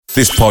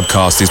This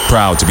podcast is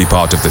proud to be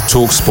part of the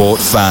TalkSport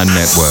Fan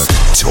Network.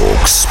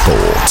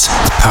 TalkSport.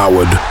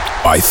 Powered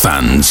by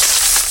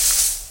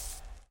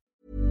fans.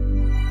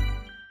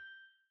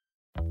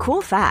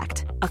 Cool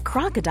fact, a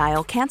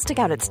crocodile can't stick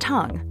out its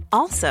tongue.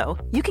 Also,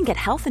 you can get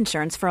health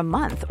insurance for a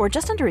month or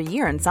just under a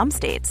year in some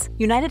states.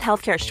 United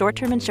Healthcare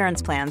short-term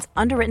insurance plans,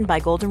 underwritten by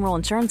Golden Rule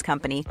Insurance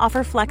Company,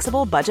 offer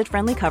flexible,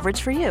 budget-friendly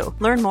coverage for you.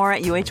 Learn more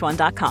at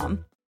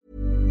uh1.com.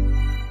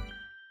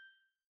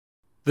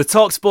 The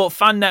TalkSport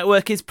Fan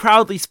Network is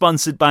proudly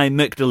sponsored by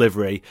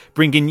McDelivery,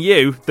 bringing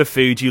you the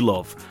food you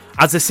love.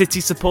 As a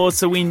City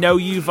supporter, we know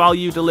you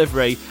value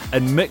delivery,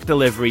 and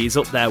McDelivery is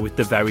up there with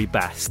the very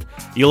best.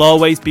 You'll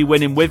always be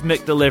winning with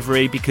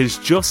McDelivery because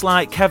just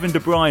like Kevin De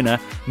Bruyne,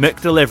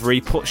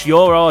 McDelivery puts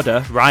your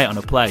order right on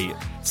a plate.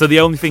 So the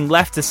only thing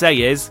left to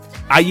say is,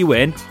 are you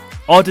in?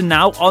 Order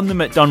now on the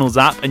McDonald's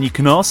app, and you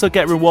can also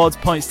get rewards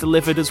points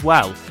delivered as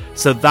well.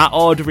 So that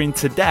ordering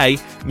today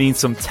means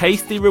some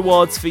tasty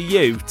rewards for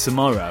you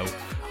tomorrow.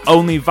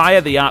 Only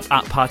via the app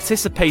at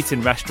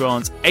participating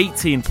restaurants.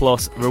 18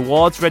 plus,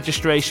 rewards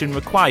registration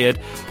required,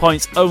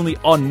 points only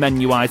on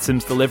menu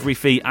items, delivery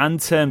fee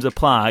and terms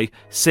apply.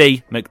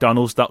 See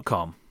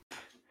mcdonalds.com.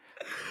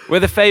 We're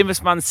the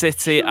famous Man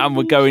City and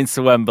we're going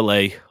to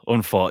Wembley,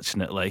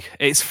 unfortunately.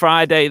 It's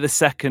Friday the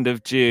 2nd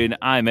of June.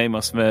 I'm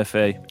Amos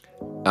Murphy.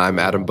 I'm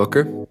Adam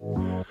Booker.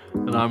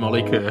 And I'm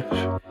Ollie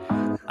Kirsch.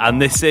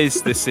 And this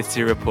is the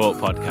City Report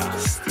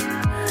podcast.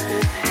 Guerrero's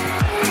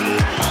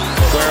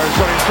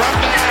got in front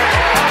there.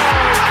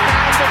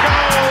 And the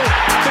goal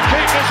to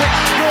keep this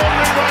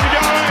extraordinary run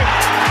going.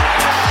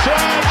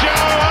 Sergio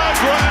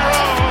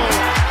Aguero.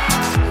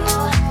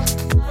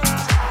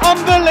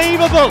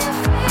 Unbelievable.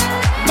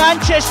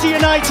 Manchester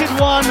United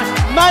 1,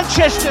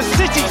 Manchester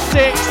City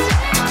 6.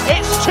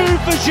 It's 2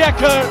 for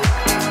Dzeko.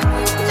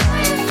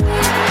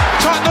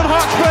 Tottenham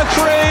Hotspur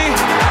 3,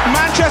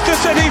 Manchester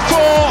City 4.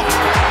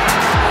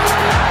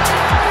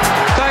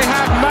 They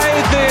have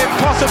made the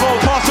impossible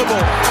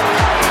possible.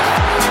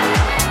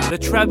 The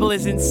treble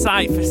is in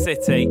sight for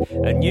City,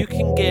 and you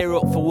can gear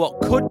up for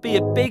what could be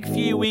a big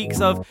few weeks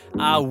of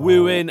our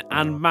wooing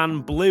and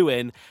man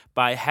blueing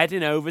by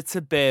heading over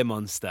to Beer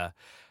Monster.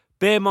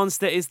 Beer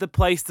Monster is the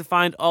place to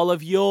find all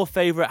of your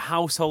favourite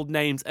household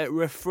names at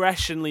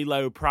refreshingly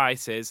low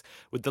prices,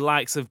 with the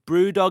likes of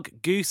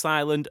Brewdog, Goose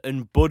Island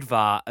and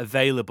Budvar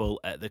available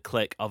at the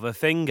click of a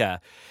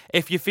finger.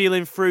 If you're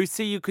feeling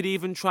fruity, you could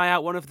even try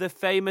out one of the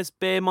famous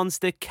Beer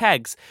Monster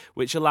kegs,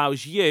 which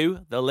allows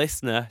you, the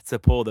listener, to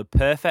pour the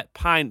perfect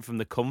pint from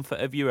the comfort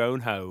of your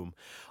own home.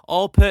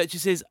 All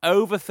purchases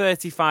over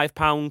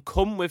 £35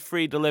 come with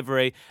free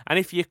delivery, and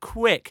if you're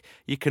quick,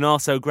 you can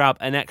also grab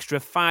an extra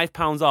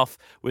 £5 off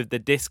with the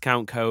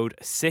discount code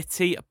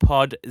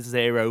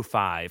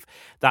CityPod05.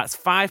 That's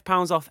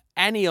 £5 off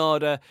any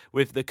order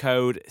with the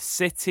code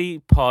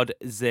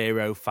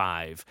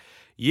CityPod05.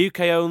 UK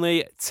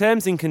only,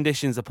 terms and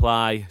conditions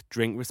apply,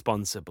 drink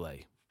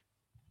responsibly.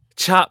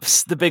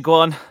 Chaps, the big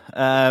one,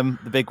 the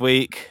big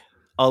week.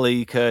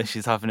 Ollie Kirsch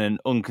is having an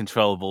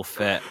uncontrollable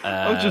fit.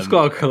 I've just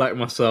got to collect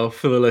myself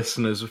for the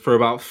listeners for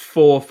about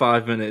 4 or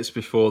 5 minutes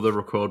before the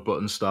record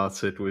button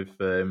started.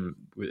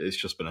 It's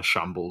just been a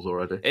shambles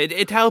already.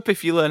 It'd help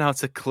if you learn how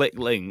to click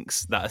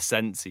links that are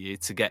sent to you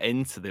to get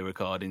into the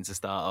recording to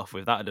start off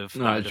with. That'd have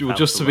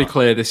Just to be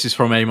clear, this is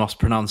from Amos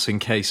pronouncing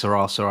K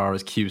Sarah Sarah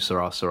as Q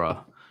Sarah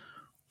Sarah.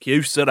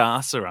 Q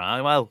Sarah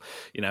Sarah. Well,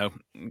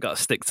 got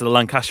to stick to the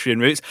Lancastrian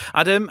roots.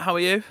 Adam, how are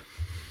you?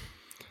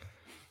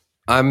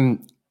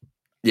 I'm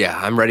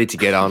ready to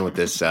get on with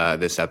this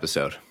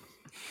episode.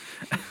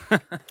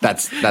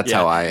 That's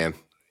how I am.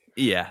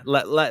 Yeah,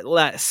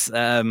 let's.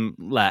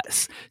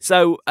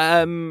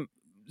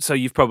 So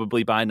you've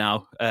probably by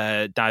now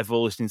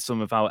divulged in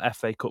some of our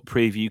FA Cup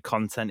preview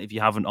content, if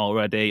you haven't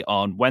already.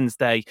 On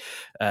Wednesday,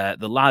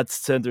 the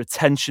lads turned their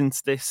attention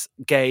to this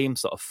game,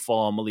 sort of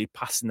formally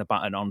passing the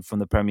baton on from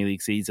the Premier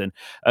League season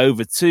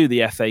over to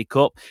the FA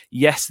Cup.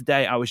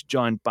 Yesterday, I was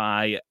joined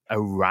by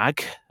a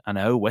rag. I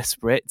know,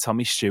 whisper it,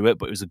 Tommy Stewart,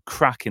 but it was a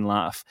cracking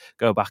laugh.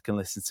 Go back and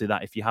listen to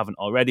that if you haven't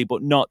already,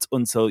 but not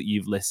until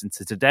you've listened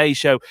to today's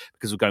show,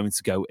 because we're going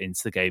to go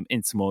into the game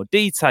into more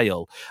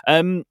detail.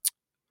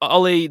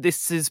 Ollie,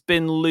 this has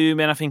been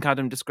looming. I think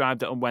Adam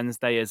described it on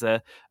Wednesday as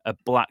a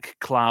black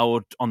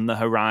cloud on the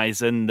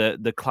horizon.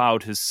 The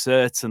cloud has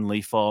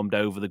certainly formed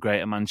over the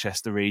Greater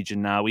Manchester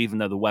region now. Even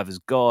though the weather's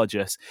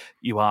gorgeous,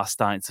 you are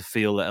starting to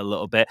feel it a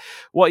little bit.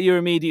 What are your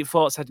immediate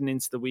thoughts heading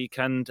into the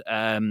weekend?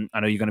 I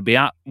know you're going to be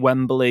at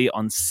Wembley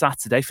on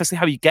Saturday. Firstly,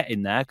 how are you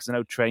getting there? Because I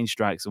know train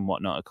strikes and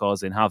whatnot are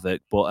causing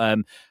havoc. But how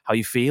are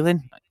you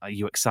feeling? Are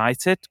you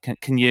excited?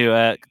 Can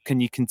you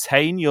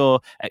contain your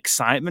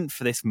excitement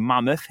for this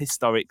mammoth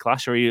historic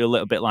clash, or are you a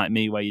little bit like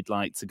me where you'd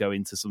like to go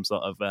into some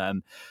sort of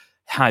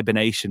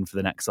hibernation for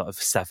the next sort of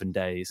 7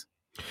 days?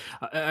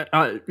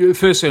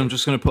 Firstly, I'm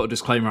just going to put a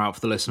disclaimer out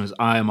for the listeners.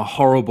 I am a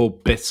horrible,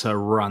 bitter,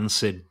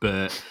 rancid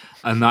Bert,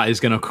 and that is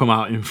going to come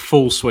out in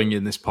full swing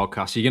in this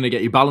podcast. You're going to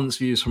get your balanced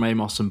views from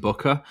Amos and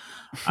Booker.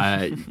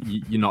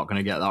 You're not going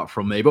to get that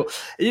from me. But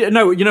you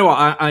know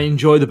what? I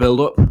enjoy the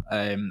build-up.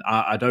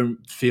 I don't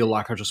feel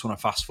like I just want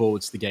to fast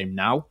forward to the game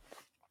now,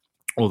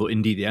 or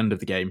indeed the end of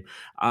the game.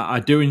 I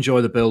do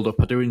enjoy the build-up.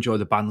 I do enjoy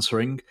the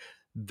bantering.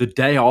 The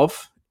day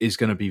of is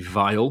going to be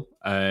vile.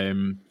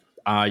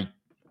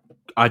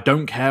 I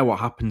don't care what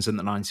happens in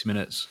the 90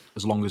 minutes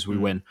as long as we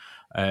win.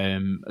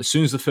 As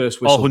soon as the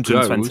first whistle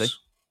goes,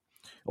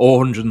 or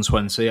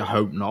 120, I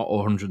hope not, or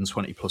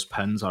 120 plus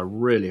pens, I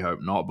really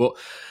hope not. But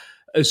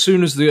as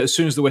soon as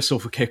the whistle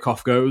for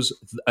kickoff goes,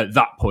 at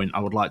that point, I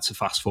would like to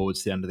fast forward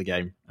to the end of the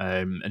game.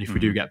 And if we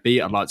do get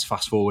beat, I'd like to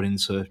fast forward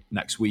into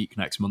next week,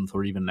 next month,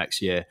 or even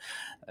next year.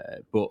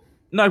 But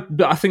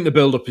I think the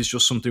build-up is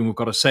just something we've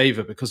got to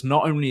savour, because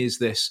not only is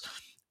this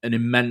an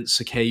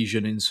immense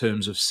occasion in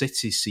terms of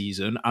City's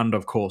season and,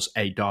 of course,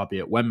 a derby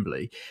at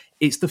Wembley,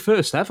 it's the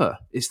first ever.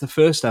 It's the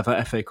first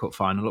ever FA Cup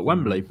final at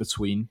Wembley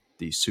between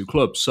these two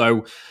clubs.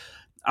 So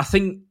I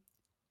think,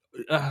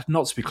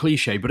 not to be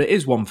cliche, but it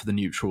is one for the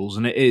neutrals,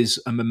 and it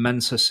is a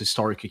momentous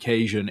historic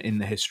occasion in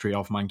the history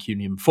of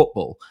Mancunian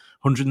football.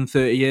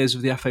 130 years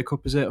of the FA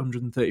Cup, is it?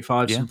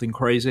 135, something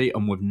crazy,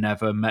 and we've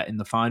never met in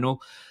the final.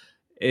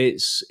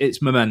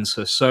 It's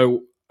momentous.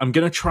 So I'm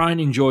going to try and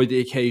enjoy the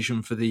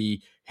occasion for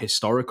the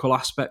historical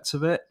aspects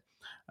of it.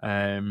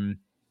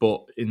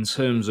 But in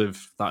terms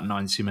of that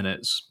 90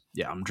 minutes,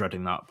 I'm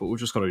dreading that. But we've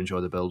just got to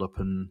enjoy the build-up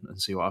and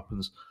see what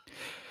happens.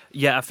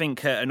 Yeah, I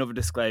think another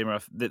disclaimer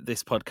that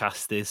this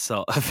podcast is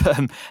sort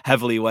of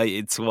heavily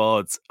weighted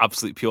towards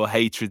absolute pure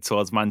hatred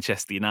towards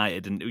Manchester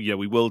United, and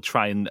we will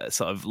try and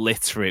sort of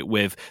litter it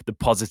with the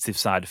positive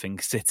side of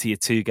things. City are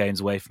 2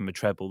 games away from a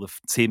treble. The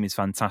team is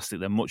fantastic;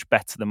 they're much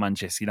better than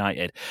Manchester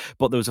United.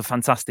 But there was a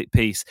fantastic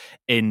piece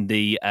in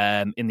the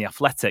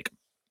Athletic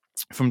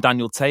from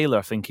Daniel Taylor,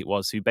 I think it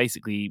was, who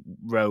basically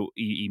wrote,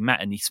 he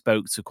met and he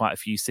spoke to quite a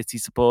few City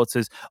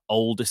supporters,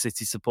 older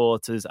City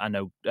supporters. I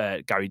know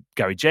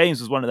Gary James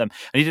was one of them,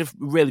 and he did a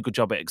really good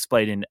job at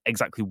explaining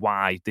exactly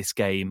why this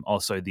game,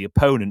 also the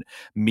opponent,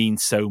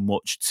 means so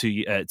much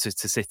to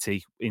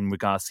City in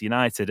regards to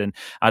United. And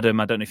Adam,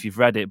 I don't know if you've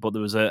read it, but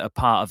there was a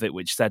part of it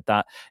which said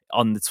that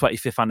on the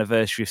 25th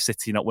anniversary of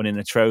City not winning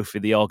a trophy,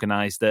 they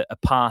organised a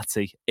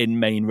party in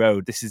Main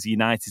Road. This is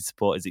United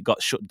supporters. It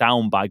got shut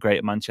down by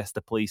Greater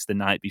Manchester Police the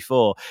night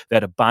before. They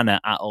had a banner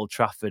at Old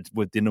Trafford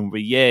with the number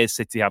of years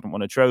City haven't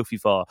won a trophy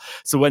for.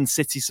 So when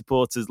City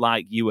supporters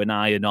like you and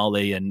I and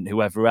Ollie and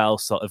whoever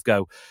else sort of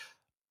go,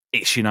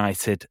 it's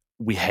United,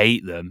 we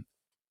hate them,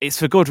 it's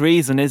for good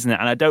reason, isn't it?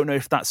 And I don't know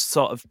if that's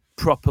sort of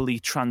properly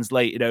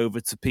translated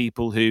over to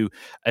people who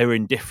are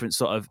in different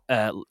sort of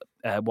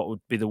what would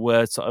be the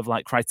word, sort of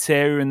like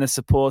criteria in the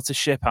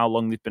supportership, how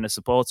long they've been a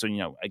supporter. And,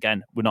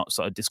 again, we're not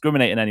sort of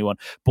discriminating anyone,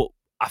 but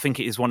I think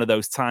it is one of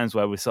those times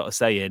where we're sort of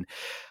saying,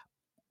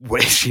 we're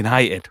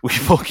United, we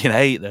fucking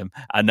hate them.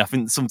 And I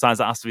think sometimes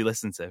that has to be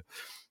listened to.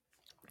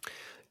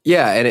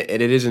 Yeah, and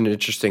it is an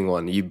interesting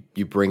one.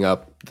 You bring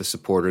up the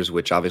supporters,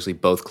 which obviously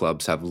both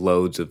clubs have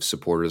loads of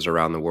supporters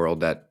around the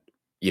world that,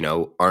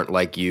 aren't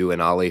like you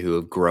and Ollie, who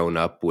have grown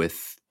up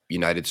with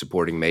United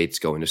supporting mates,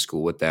 going to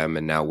school with them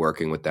and now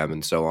working with them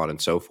and so on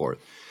and so forth.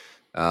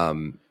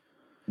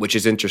 Which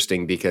is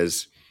interesting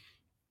because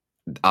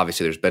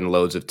obviously there's been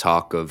loads of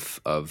talk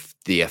of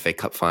the FA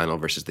Cup final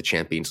versus the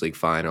Champions League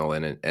final.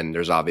 And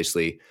there's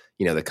obviously,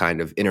 the kind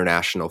of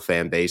international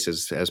fan base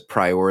has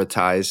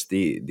prioritized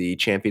the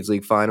Champions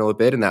League final a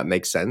bit. And that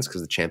makes sense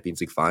because the Champions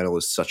League final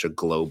is such a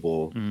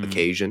global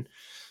occasion.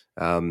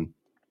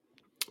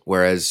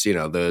 Whereas,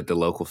 the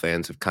local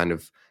fans have kind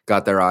of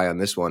got their eye on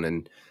this one.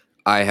 And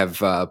I have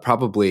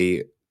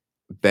probably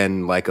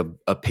been like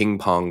a ping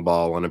pong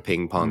ball on a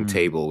ping pong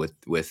table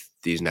with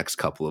these next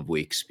couple of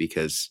weeks,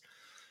 because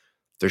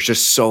there's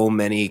just so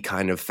many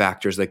kind of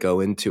factors that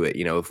go into it.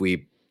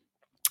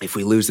 If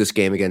we lose this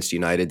game against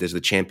United, does the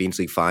Champions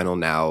League final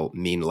now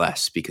mean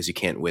less because you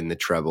can't win the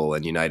treble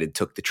and United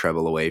took the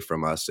treble away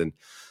from us and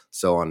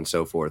so on and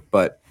so forth.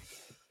 But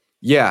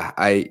yeah,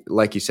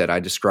 like you said, I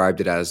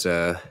described it as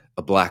a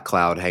black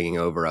cloud hanging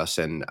over us.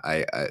 And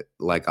I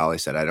like Ollie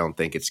said, I don't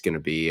think it's going to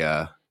be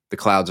the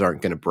clouds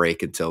aren't going to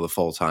break until the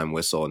full-time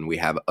whistle and we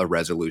have a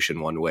resolution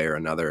one way or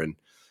another. And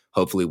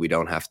hopefully we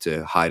don't have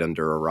to hide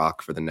under a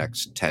rock for the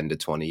next 10 to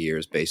 20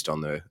 years based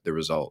on the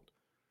result.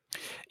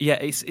 Yeah,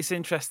 it's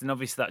interesting.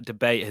 Obviously, that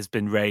debate has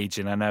been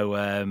raging. I know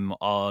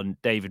on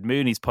David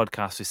Mooney's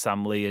podcast with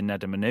Sam Lee and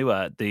Nedum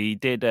Manua, they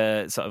did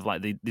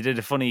they did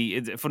a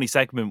funny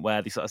segment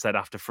where they sort of said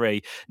after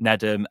 3,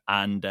 Nedum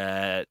and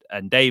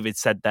David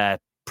said their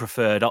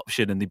preferred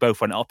option, and they both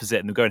went opposite,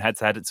 and they're going head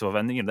to head at sort of,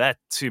 and they're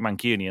 2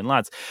 Mancunian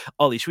lads.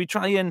 Ollie, should we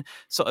try and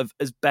sort of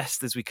as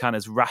best as we can,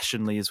 as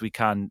rationally as we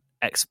can,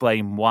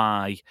 explain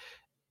why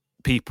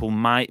people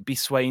might be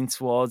swaying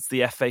towards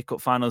the FA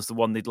Cup final as the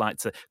one they'd like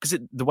to, because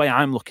the way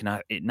I'm looking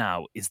at it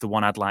now is the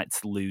one I'd like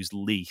to lose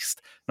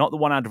least, not the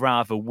one I'd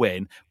rather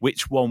win.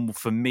 Which one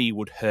for me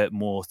would hurt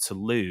more to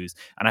lose?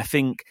 And I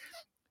think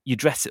you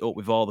dress it up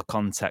with all the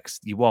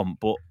context you want,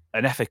 but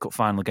an FA Cup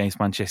final against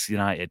Manchester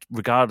United,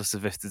 regardless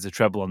of if there's a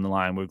treble on the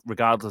line,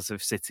 regardless of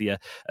if City are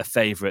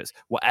favourites,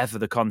 whatever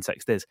the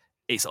context is,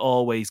 it's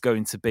always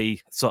going to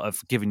be sort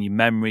of giving you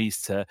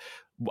memories to,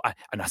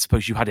 and I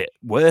suppose you had it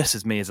worse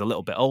as me as a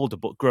little bit older,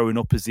 but growing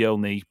up as the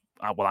only,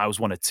 well, I was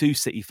one of two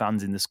City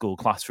fans in the school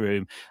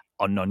classroom.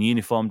 On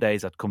non-uniform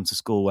days, I'd come to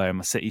school wearing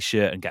my City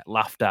shirt and get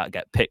laughed at,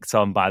 get picked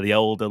on by the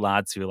older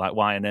lads who were like,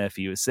 why on earth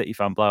are you a City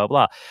fan, blah,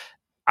 blah, blah.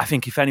 I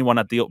think if anyone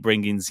had the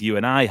upbringings you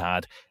and I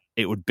had,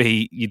 it would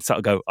be, you'd sort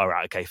of go, all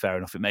right, okay, fair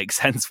enough. It makes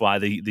sense why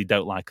they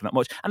don't like them that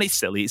much. And it's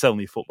silly. It's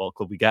only a football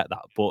club. We get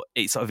that. But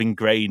it's sort of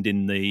ingrained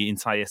in the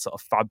entire sort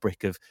of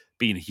fabric of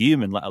being a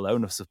human, let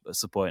alone of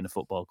supporting a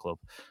football club.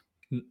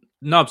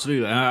 No,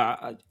 absolutely.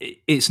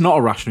 It's not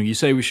irrational. You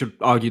say we should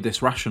argue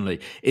this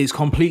rationally. It's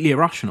completely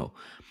irrational.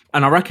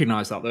 And I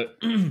recognise that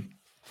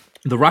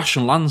the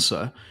rational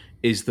answer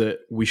is that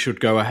we should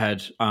go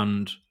ahead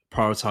and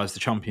prioritise the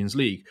Champions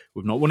League.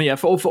 We've not won it yet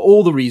for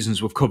all the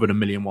reasons we've covered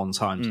 1,000,001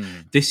 times.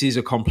 This is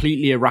a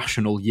completely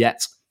irrational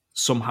yet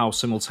somehow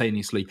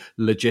simultaneously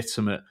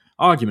legitimate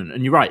argument.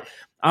 And you're right.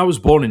 I was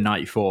born in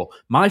 94.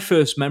 My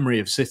first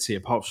memory of City,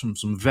 apart from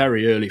some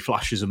very early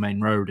flashes of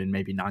Main Road in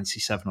maybe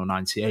 97 or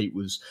 98,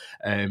 was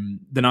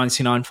the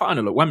 99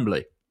 final at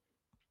Wembley,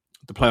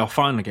 the playoff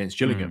final against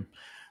Gillingham.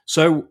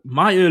 So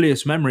my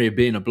earliest memory of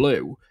being a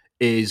Blue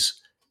is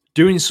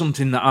doing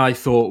something that I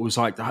thought was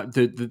like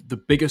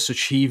the biggest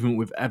achievement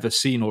we've ever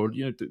seen, or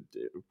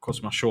of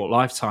course, my short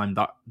lifetime,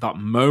 that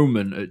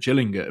moment at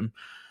Gillingham,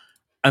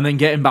 and then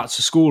getting back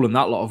to school and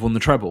that lot have won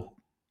the treble.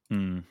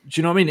 Do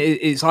you know what I mean?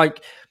 It's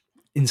like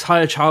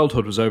entire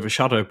childhood was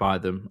overshadowed by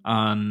them.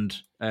 And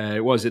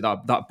what was it,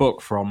 that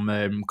book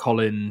from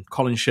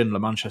Colin Schindler,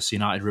 Manchester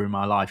United Ruined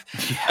My Life.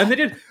 Yeah. And they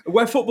did,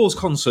 where football's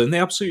concerned, they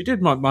absolutely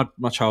did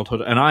my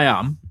childhood, and I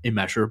am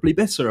immeasurably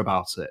bitter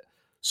about it.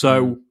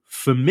 So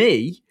for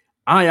me,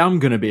 I am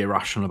going to be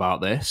irrational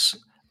about this,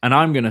 and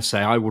I'm going to say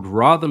I would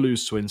rather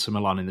lose to Inter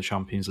Milan in the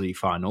Champions League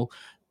final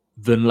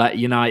than let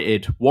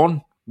United,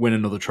 1, win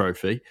another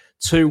trophy,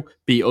 2,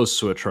 beat us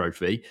to a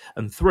trophy,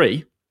 and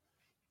 3,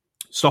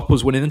 stop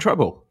us winning the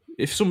treble.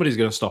 If somebody's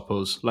going to stop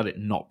us, let it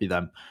not be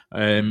them.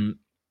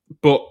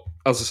 But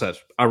as I said,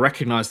 I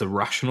recognise the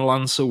rational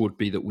answer would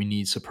be that we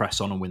need to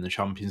press on and win the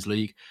Champions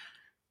League.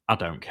 I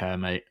don't care,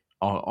 mate.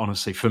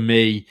 Honestly, for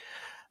me,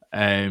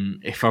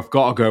 if I've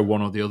got to go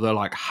one or the other,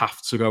 like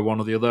have to go one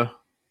or the other,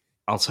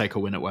 I'll take a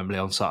win at Wembley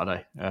on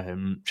Saturday.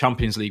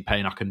 Champions League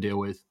pain I can deal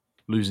with.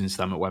 Losing to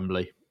them at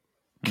Wembley,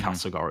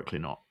 categorically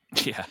not.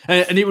 Yeah.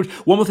 And it would,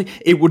 one more thing,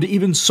 it would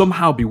even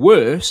somehow be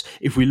worse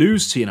if we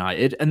lose to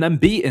United and then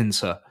beat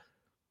Inter.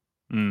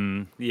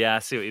 Yeah, I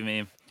see what you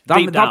mean.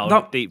 Deep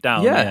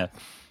down.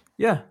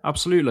 Yeah,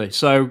 absolutely.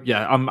 So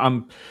yeah,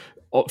 I'm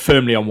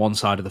firmly on one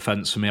side of the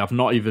fence for me. I've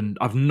not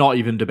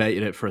even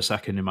debated it for a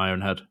second in my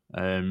own head.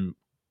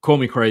 Call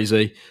me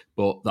crazy,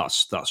 but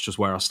that's just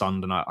where I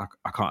stand, and I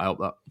can't help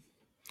that.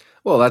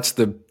 Well, that's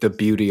the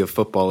beauty of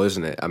football,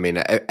 isn't it? I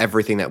mean,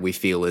 everything that we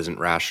feel isn't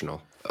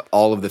rational.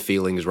 All of the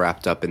feelings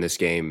wrapped up in this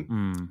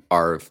game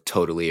are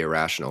totally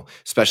irrational,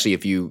 especially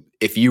if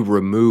you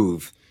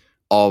remove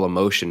all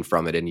emotion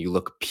from it and you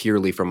look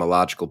purely from a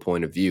logical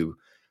point of view.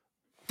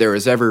 There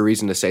is every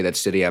reason to say that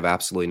City have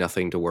absolutely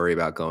nothing to worry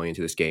about going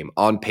into this game.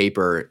 On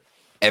paper,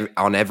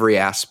 on every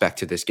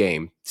aspect of this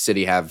game,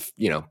 City have,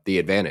 the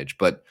advantage,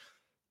 but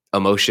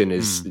emotion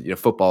is,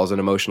 football is an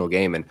emotional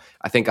game. And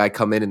I think I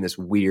come in this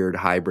weird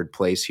hybrid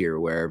place here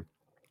where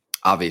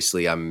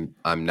obviously I'm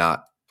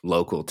not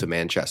local to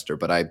Manchester,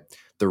 but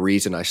the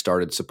reason I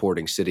started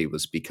supporting City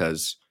was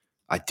because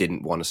I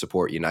didn't want to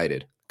support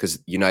United,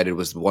 because United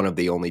was one of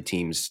the only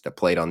teams that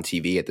played on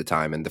TV at the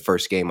time. And the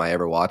first game I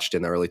ever watched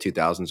in the early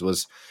 2000s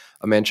was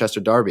a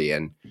Manchester derby.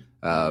 And,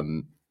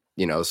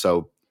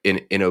 so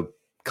in a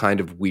kind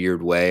of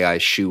weird way, I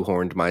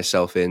shoehorned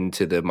myself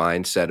into the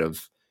mindset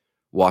of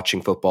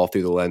watching football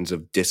through the lens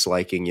of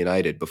disliking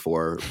United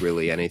before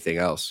really anything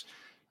else.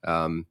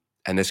 And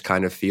this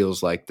kind of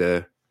feels like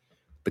the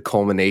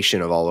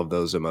culmination of all of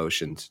those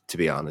emotions, to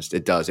be honest.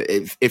 It does.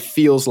 It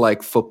feels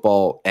like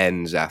football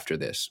ends after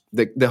this.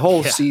 The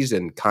whole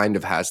season kind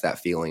of has that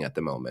feeling at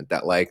the moment,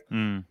 that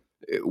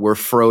we're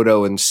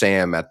Frodo and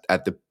Sam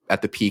at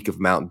the peak of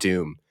Mount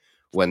Doom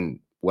when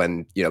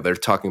they're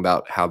talking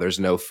about how there's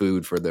no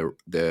food for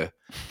the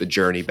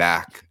journey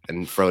back,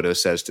 and Frodo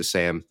says to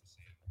Sam,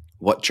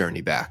 "What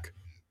journey back?"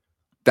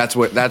 That's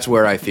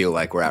where I feel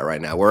like we're at right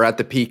now. We're at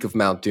the peak of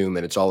Mount Doom,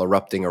 and it's all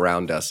erupting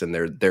around us, and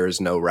there is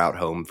no route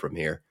home from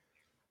here.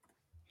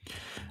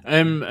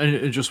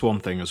 And just one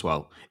thing as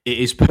well. It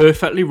is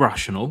perfectly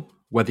rational,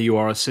 whether you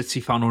are a City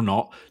fan or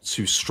not,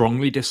 to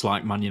strongly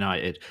dislike Man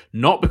United.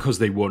 Not because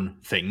they won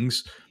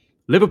things.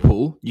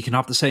 Liverpool, you can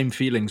have the same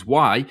feelings.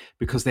 Why?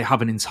 Because they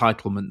have an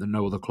entitlement that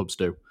no other clubs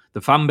do.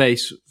 The fan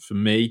base, for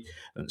me,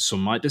 and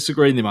some might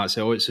disagree and they might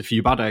say, oh, it's a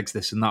few bad eggs,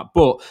 this and that.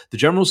 But the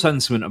general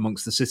sentiment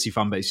amongst the City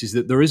fan base is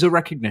that there is a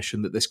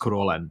recognition that this could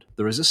all end.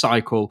 There is a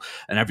cycle,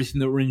 and everything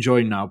that we're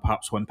enjoying now,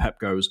 perhaps when Pep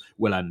goes,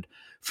 will end.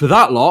 For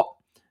that lot,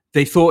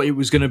 they thought it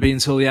was going to be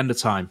until the end of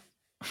time.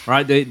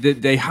 Right?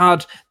 They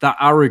had that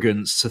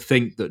arrogance to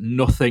think that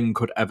nothing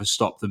could ever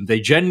stop them. They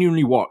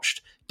genuinely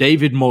watched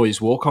David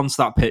Moyes walk onto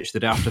that pitch the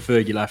day after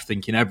Fergie left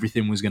thinking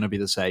everything was going to be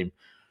the same.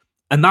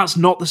 And that's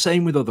not the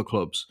same with other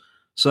clubs.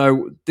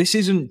 So this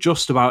isn't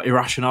just about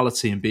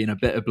irrationality and being a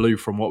bit of blue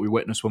from what we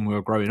witnessed when we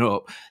were growing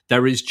up.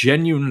 There is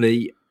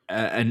genuinely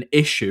an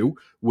issue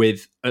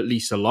with at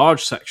least a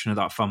large section of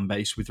that fan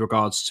base with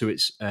regards to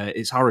its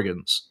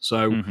arrogance.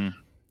 So,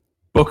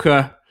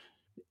 Booker,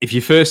 if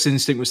your first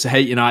instinct was to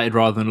hate United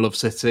rather than love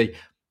City,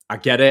 I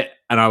get it,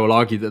 and I will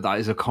argue that that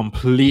is a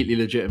completely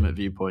legitimate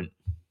viewpoint.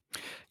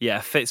 Yeah,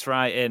 fits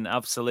right in,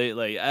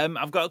 absolutely.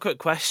 I've got a quick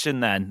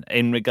question then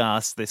in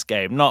regards to this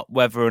game. Not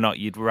whether or not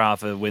you'd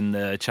rather win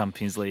the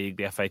Champions League,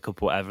 the FA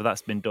Cup, or whatever.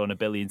 That's been done a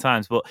billion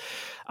times. But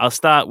I'll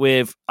start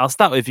with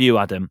you,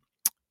 Adam.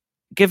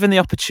 Given the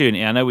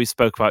opportunity, I know we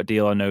spoke about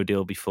deal or no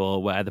deal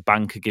before, where the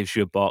banker gives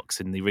you a box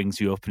and he rings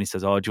you up and he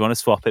says, "Oh, do you want to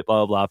swap it?"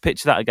 Blah blah blah.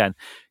 Picture that again.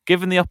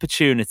 Given the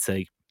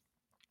opportunity.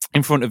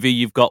 In front of you,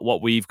 you've got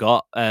what we've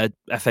got, a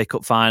FA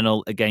Cup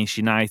final against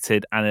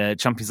United and a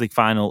Champions League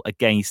final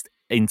against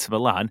Inter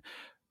Milan.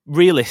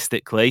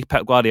 Realistically,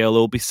 Pep Guardiola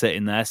will be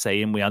sitting there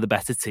saying we are the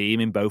better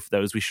team in both of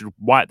those. We should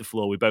wipe the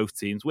floor with both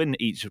teams, win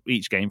each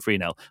game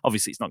 3-0.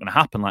 Obviously, it's not going to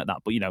happen like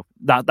that, but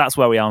that's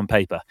where we are on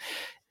paper.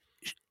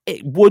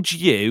 Would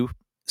you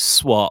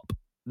swap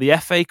the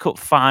FA Cup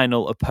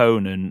final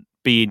opponent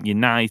being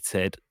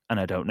United,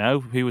 and I don't know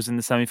who was in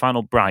the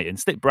semi-final, Brighton.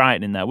 Stick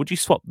Brighton in there. Would you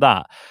swap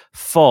that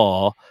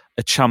for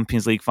a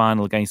Champions League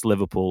final against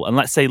Liverpool? And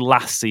let's say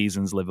last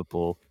season's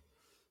Liverpool.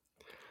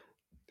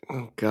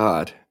 Oh,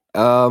 God.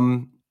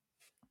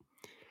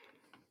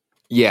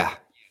 Yeah.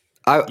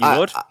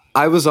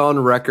 I was on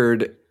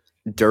record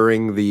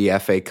during the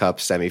FA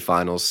Cup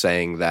semi-finals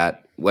saying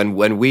that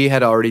when we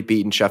had already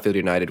beaten Sheffield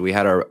United, we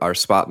had our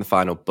spot in the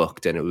final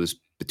booked, and it was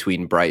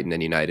between Brighton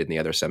and United in the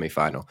other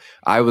semi-final.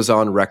 I was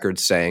on record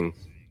saying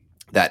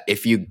that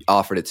if you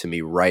offered it to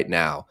me right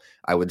now,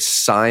 I would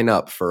sign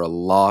up for a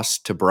loss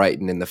to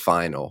Brighton in the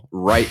final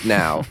right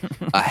now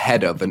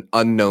ahead of an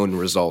unknown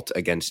result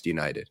against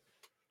United.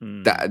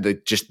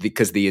 Just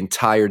because the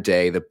entire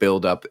day, the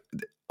build-up,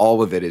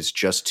 all of it is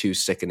just too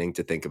sickening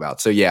to think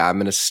about. So yeah, I'm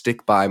going to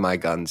stick by my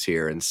guns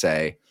here and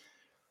say,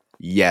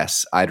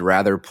 yes, I'd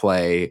rather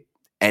play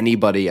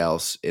anybody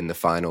else in the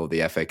final of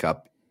the FA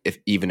Cup,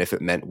 even if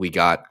it meant we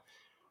got,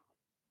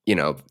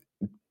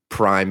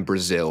 prime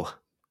Brazil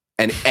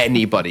and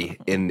anybody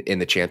in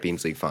the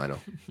Champions League final.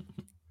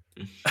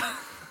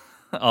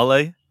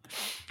 Ollie?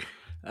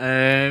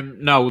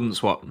 No, I wouldn't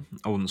swap.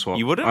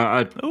 You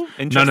wouldn't?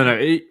 Interesting. No.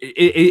 It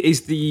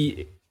is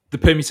the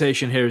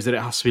permutation here is that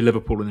it has to be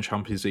Liverpool in the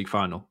Champions League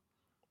final.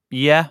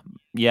 Yeah.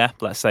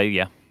 Let's say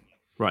yeah.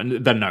 Right,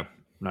 then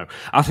no.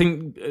 I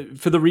think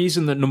for the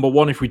reason that, number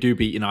one, if we do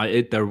beat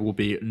United, there will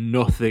be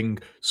nothing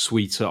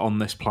sweeter on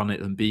this planet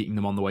than beating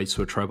them on the way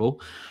to a treble.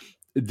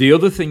 The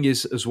other thing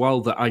is as well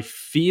that I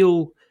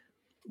feel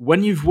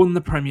when you've won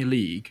the Premier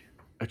League,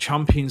 a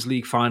Champions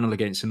League final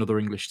against another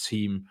English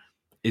team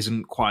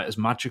isn't quite as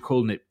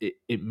magical, and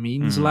it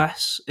means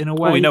less in a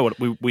way.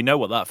 Well, we know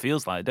what that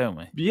feels like, don't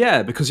we?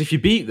 Yeah, because if you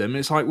beat them,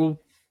 it's like, well,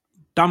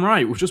 damn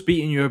right, we've just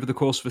beaten you over the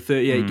course of a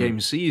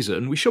 38-game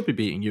season. We should be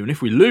beating you. And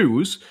if we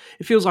lose,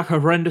 it feels like a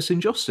horrendous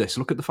injustice.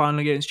 Look at the final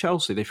against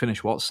Chelsea. They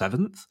finished,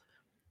 7th?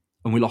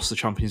 And we lost the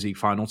Champions League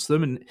final to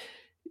them. And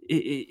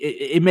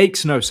it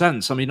makes no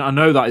sense. I mean, I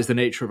know that is the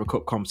nature of a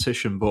cup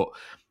competition, but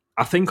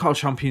I think our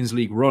Champions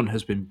League run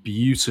has been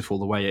beautiful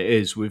the way it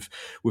is. We've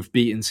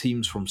beaten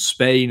teams from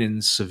Spain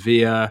and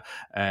Sevilla,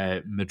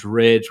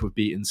 Madrid. We've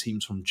beaten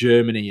teams from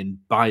Germany and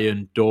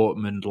Bayern,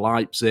 Dortmund,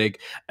 Leipzig,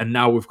 and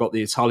now we've got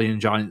the Italian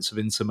giants of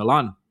Inter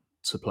Milan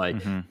to play.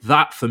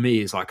 That for me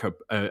is like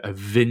a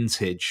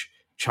vintage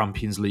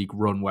Champions League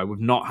run where we've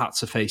not had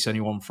to face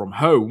anyone from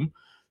home,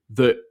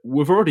 that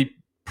we've already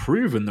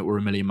proven that we're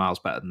a million miles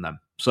better than them.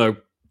 So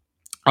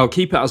I'll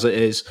keep it as it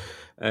is.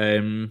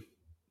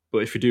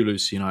 But if we do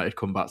lose to United,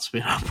 come back to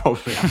me, I'll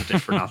probably have a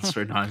different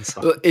answer in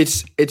hindsight.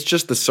 It's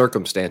just the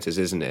circumstances,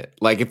 isn't it?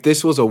 Like if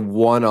this was a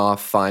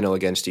one-off final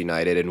against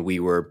United and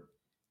we were,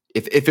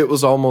 if it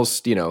was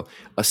almost,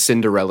 a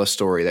Cinderella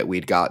story that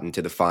we'd gotten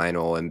to the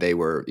final and they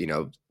were,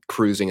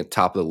 cruising at the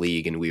top of the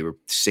league and we were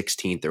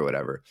 16th or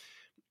whatever,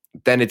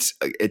 then it's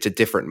a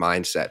different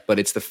mindset. But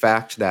it's the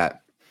fact that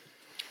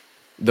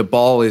the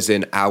ball is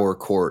in our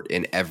court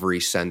in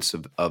every sense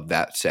of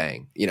that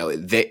saying.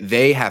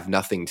 They have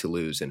nothing to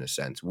lose in a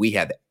sense. We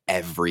have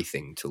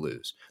everything to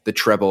lose. The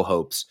treble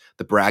hopes,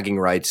 the bragging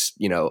rights,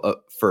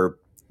 for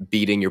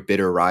beating your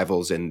bitter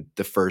rivals in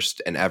the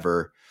first and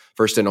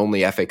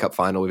only FA Cup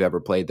final we've ever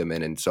played them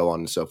in, and so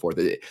on and so forth.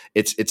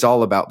 It's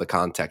all about the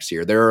context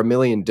here. There are a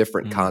million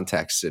different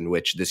contexts in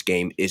which this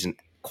game isn't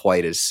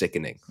quite as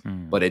sickening.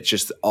 But it's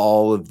just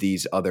all of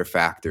these other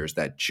factors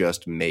that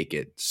just make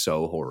it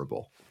so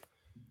horrible.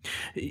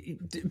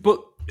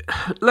 But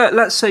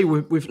let's say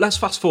let's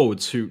fast forward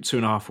to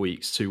 2.5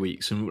 weeks, 2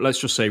 weeks, and let's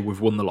just say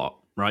we've won the lot,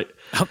 right?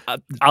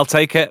 I'll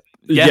take it.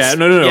 Yes. Yeah,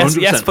 no, yes,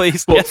 100%. yes,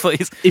 please. But yes,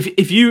 please.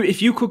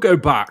 If you could go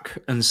back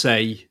and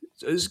say,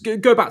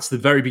 go back to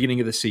the very beginning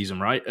of the season,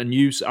 right? And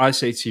I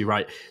say to you,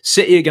 right,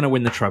 City are going to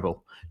win the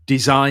treble.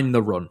 Design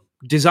the run.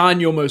 Design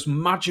your most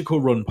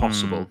magical run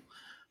possible.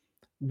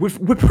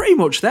 We're pretty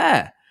much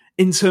there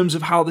in terms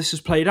of how this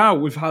has played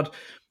out. We've had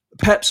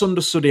Pep's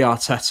understudy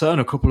Arteta and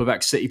a couple of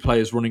ex-City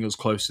players running us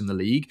close in the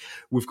league.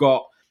 We've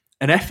got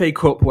an FA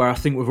Cup where I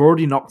think we've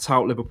already knocked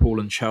out Liverpool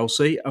and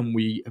Chelsea, and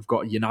we have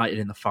got United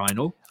in the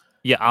final.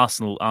 Yeah,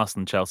 Arsenal,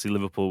 Chelsea,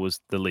 Liverpool was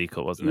the League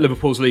Cup, wasn't it?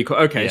 Liverpool's League Cup.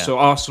 Okay, Yeah. So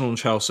Arsenal and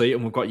Chelsea,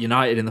 and we've got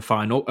United in the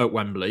final at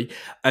Wembley,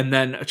 and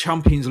then a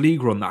Champions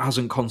League run that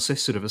hasn't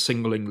consisted of a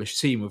single English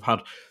team. We've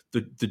had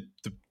the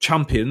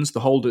champions, the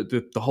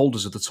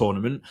holders of the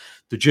tournament,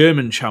 the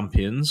German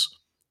champions,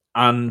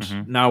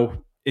 and now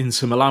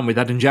Inter Milan with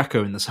Edin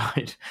Dzeko in the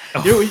side.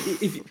 You know,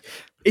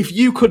 if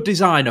you could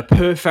design a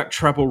perfect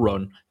treble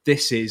run,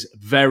 this is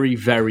very,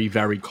 very,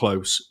 very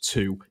close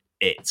to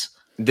it.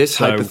 This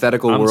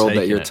hypothetical world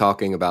that you're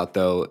talking about,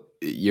 though,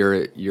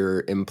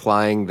 you're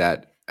implying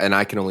that, and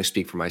I can only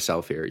speak for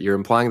myself here, you're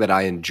implying that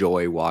I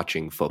enjoy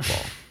watching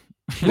football.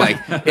 Like,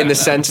 in the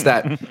sense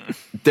that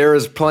there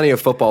is plenty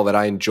of football that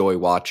I enjoy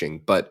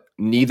watching, but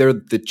neither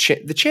the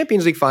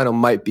Champions League final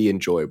might be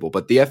enjoyable,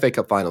 but the FA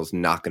Cup final is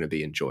not going to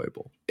be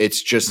enjoyable.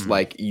 It's just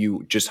like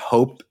you just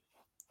hope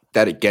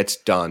that it gets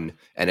done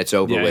and it's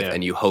over with,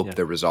 and you hope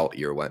the result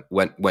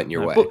went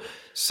your way. But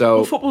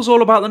football's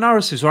all about the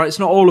narratives, right? It's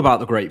not all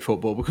about the great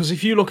football, because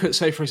if you look at,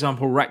 say, for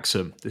example,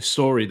 Wrexham, the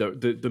story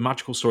the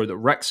magical story that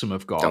Wrexham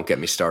have got. Don't get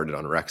me started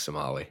on Wrexham,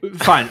 Ollie.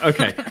 Fine,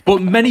 okay,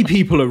 but many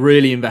people are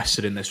really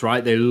invested in this,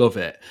 right? They love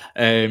it,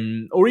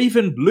 or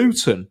even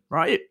Luton,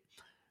 right?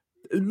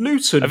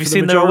 Luton. Have you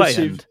seen their away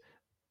end?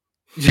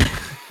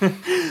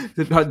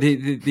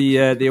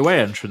 the away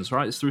entrance,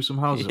 right? It's through some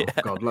houses. Yeah.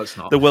 Oh God, let's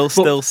not. The Will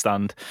Still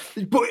stand.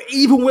 But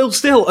even Will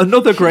Still,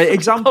 another great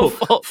example.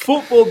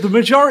 Football, the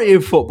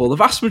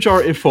vast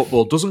majority of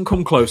football doesn't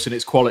come close in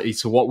its quality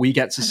to what we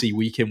get to see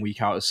week in,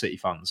 week out as City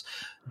fans.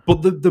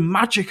 But the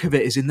magic of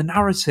it is in the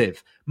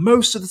narrative.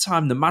 Most of the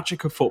time, the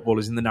magic of football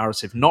is in the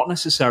narrative, not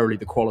necessarily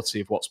the quality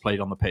of what's played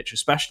on the pitch,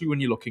 especially when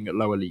you're looking at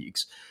lower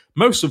leagues.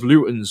 Most of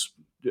Luton's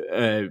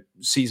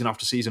season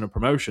after season of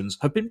promotions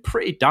have been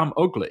pretty damn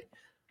ugly,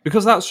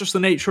 because that's just the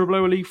nature of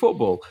lower league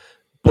football.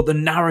 But the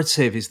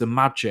narrative is the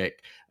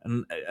magic,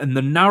 and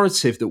the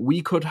narrative that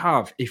we could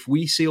have if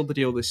we sealed the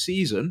deal this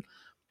season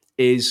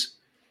is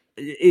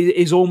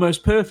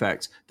almost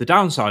perfect. The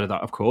downside of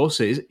that, of course,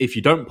 is if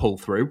you don't pull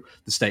through,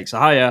 the stakes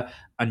are higher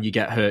and you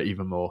get hurt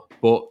even more.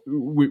 But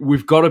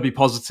we've got to be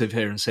positive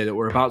here and say that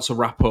we're about to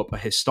wrap up a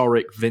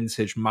historic,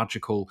 vintage,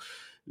 magical,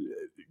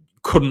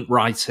 couldn't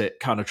write it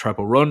kind of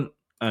treble run.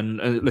 And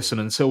listen,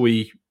 until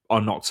we are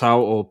knocked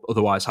out or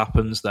otherwise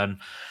happens, then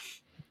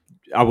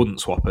I wouldn't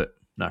swap it.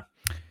 No.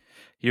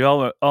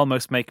 You're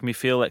almost making me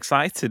feel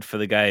excited for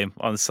the game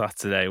on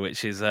Saturday,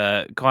 which is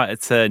quite a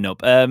turn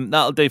up.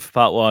 That'll do for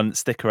part one.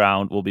 Stick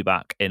around. We'll be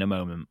back in a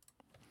moment.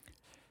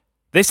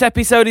 This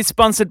episode is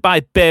sponsored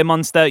by Beer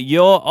Monster,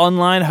 your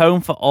online home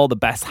for all the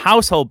best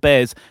household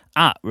beers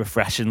at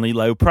refreshingly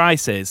low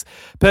prices.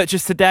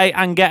 Purchase today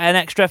and get an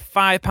extra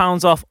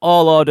 £5 off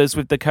all orders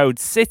with the code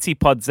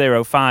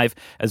CityPod05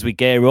 as we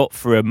gear up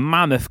for a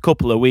mammoth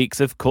couple of weeks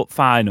of cup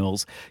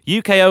finals.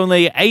 UK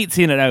only,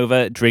 18 and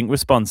over, drink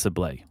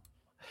responsibly.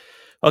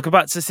 Welcome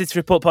back to the City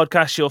Report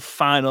podcast, your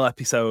final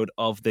episode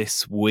of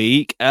this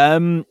week.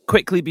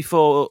 Quickly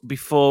before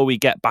we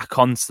get back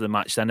onto the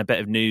match, then a bit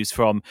of news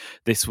from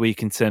this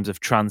week in terms of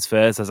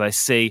transfers, as I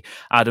see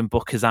Adam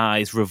Booker's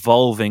eyes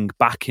revolving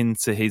back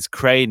into his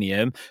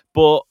cranium.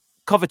 But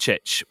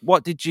Kovacic,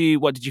 what did you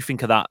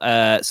think of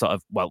that sort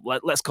of, well,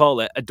 let's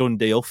call it a done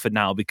deal for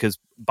now, because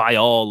by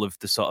all of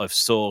the sort of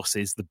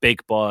sources, the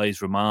big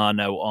boys,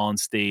 Romano,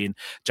 Ornstein,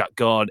 Jack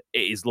Gord, it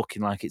is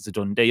looking like it's a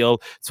done deal.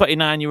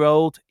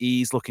 29-year-old,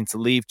 he's looking to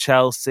leave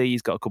Chelsea.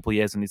 He's got a couple of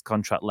years on his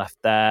contract left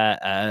there.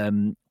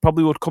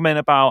 Probably would come in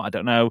about, I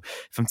don't know,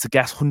 if I'm to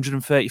guess,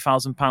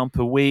 £130,000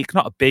 per week.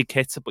 Not a big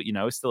hitter, but,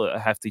 it's still a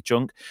hefty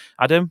chunk.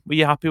 Adam, were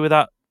you happy with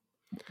that?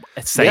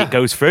 It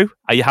goes through.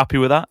 Are you happy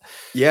with that?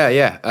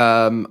 Yeah.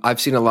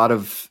 I've seen a lot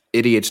of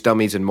idiots,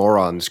 dummies, and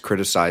morons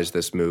criticize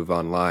this move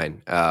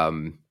online.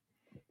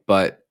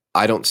 But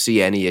I don't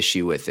see any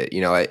issue with it.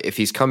 If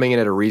he's coming in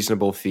at a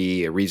reasonable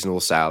fee, a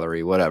reasonable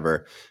salary,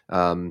 whatever.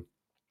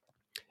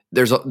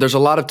 There's a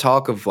lot of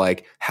talk of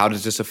like, how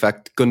does this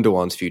affect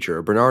Gundogan's future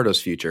or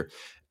Bernardo's future?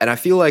 And I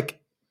feel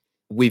like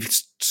we've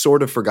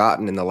sort of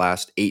forgotten in the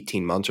last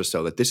 18 months or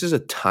so that this is a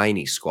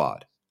tiny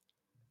squad.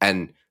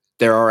 And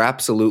there are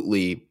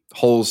absolutely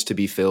holes to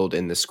be filled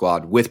in the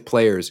squad with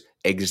players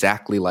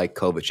exactly like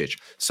Kovacic.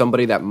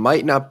 Somebody that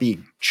might not be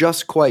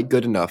just quite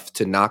good enough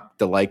to knock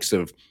the likes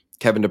of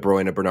Kevin De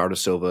Bruyne, Bernardo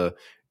Silva,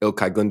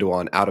 Ilkay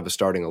Gundogan out of a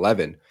starting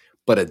 11,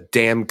 but a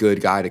damn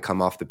good guy to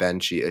come off the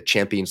bench, a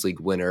Champions League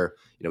winner.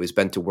 He's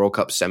been to World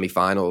Cup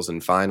semifinals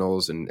and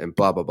finals and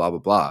blah, blah, blah,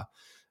 blah,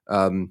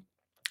 blah.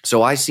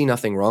 So I see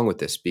nothing wrong with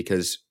this,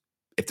 because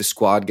if the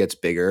squad gets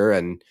bigger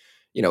and,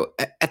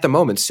 at the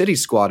moment,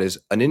 City's squad is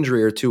an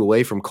injury or two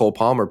away from Cole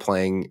Palmer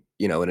playing,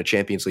 in a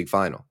Champions League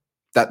final.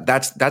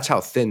 That's how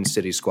thin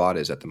City's squad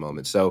is at the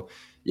moment. So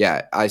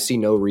yeah, I see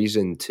no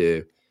reason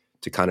to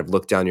kind of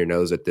look down your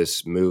nose at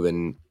this move.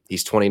 And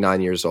he's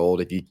 29 years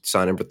old. If you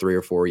sign him for 3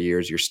 or 4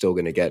 years, you're still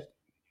going to get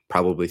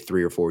probably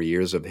 3 or 4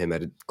 years of him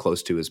at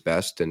close to his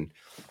best. And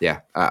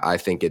yeah, I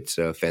think it's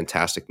a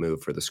fantastic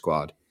move for the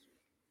squad.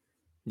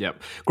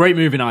 Yep. Great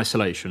move in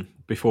isolation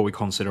before we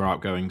consider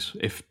outgoings.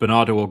 If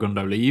Bernardo or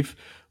Gundo leave,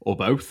 or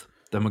both,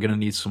 then we're going to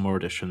need some more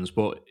additions.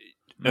 But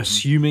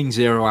assuming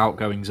 0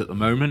 outgoings at the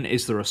moment,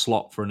 is there a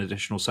slot for an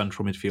additional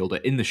central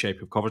midfielder in the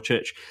shape of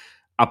Kovacic?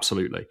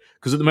 Absolutely.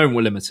 Because at the moment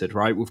we're limited,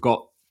 right? We've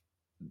got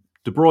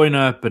De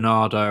Bruyne,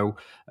 Bernardo,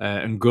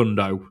 and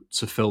Gundo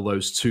to fill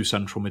those 2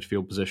 central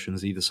midfield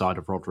positions, either side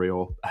of Rodri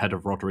or ahead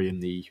of Rodri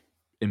in the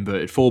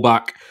inverted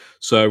fullback.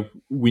 So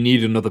we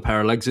need another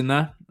pair of legs in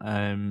there.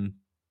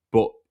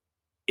 But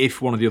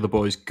if one of the other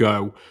boys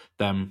go,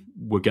 then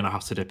we're going to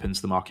have to dip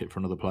into the market for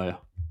another player.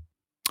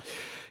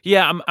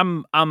 Yeah,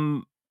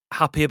 I'm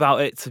happy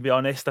about it, to be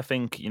honest. I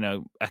think,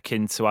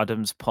 akin to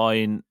Adam's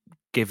point,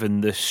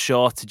 given the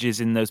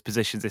shortages in those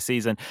positions this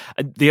season,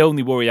 the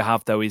only worry I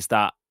have, though, is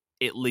that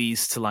it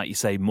leads to, like you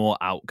say, more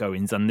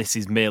outgoings, and this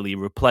is merely a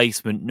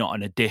replacement, not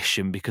an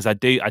addition, because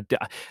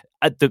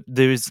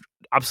there is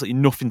absolutely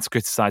nothing to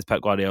criticise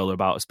Pep Guardiola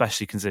about,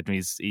 especially considering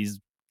he's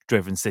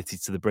driven City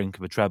to the brink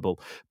of a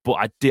treble.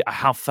 But I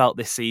have felt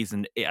this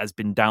season it has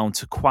been down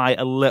to quite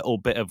a little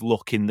bit of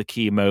luck in the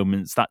key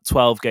moments. That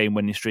 12-game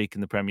winning streak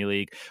in the Premier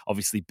League,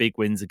 obviously big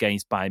wins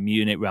against Bayern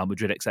Munich, Real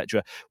Madrid,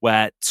 etc.,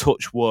 where,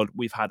 touch wood,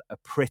 we've had a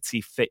pretty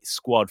fit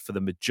squad for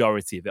the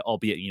majority of it,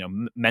 albeit,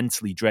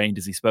 mentally drained,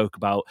 as he spoke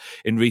about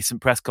in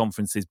recent press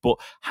conferences. But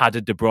had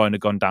a De Bruyne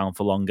gone down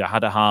for longer,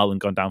 had a Haaland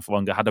gone down for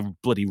longer, had a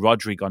bloody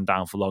Rodri gone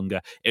down for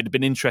longer, it would have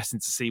been interesting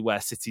to see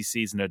where City's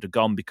season had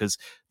gone, because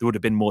there would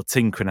have been more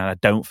tinkering, and I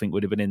don't think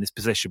would have been in this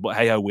position. But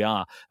hey-ho, we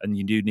are, and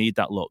you do need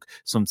that luck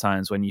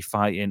sometimes when you're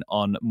fighting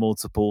on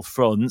multiple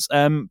fronts.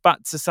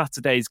 Back to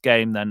Saturday's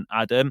game then,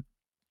 Adam.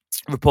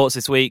 Reports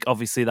this week,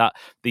 obviously, that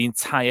the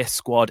entire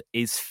squad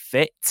is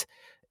fit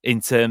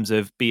in terms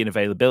of being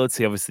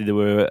availability. Obviously, there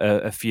were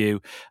a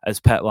few, as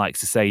Pep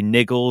likes to say,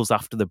 niggles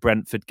after the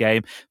Brentford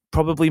game.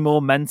 Probably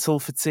more mental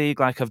fatigue,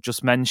 like I've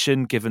just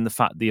mentioned, given the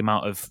fact the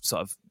amount of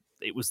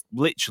it was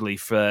literally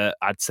for,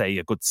 I'd say,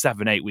 a good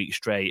 7-8 weeks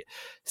straight.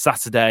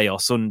 Saturday or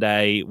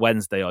Sunday,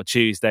 Wednesday or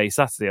Tuesday,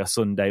 Saturday or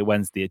Sunday,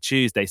 Wednesday or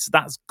Tuesday. So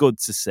that's good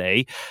to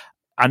see.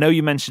 I know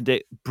you mentioned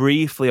it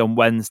briefly on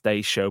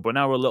Wednesday's show, but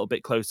now we're a little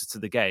bit closer to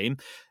the game.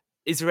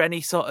 Is there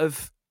any sort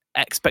of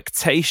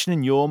expectation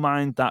in your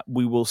mind that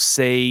we will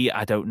see?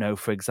 I don't know,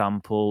 for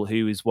example,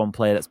 who is one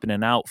player that's been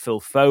an out? Phil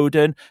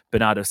Foden.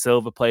 Bernardo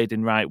Silva played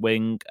in the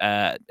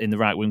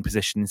right wing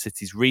position in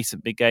City's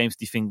recent big games.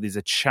 Do you think there's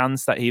a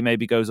chance that he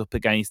maybe goes up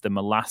against the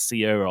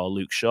Malacia or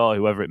Luke Shaw,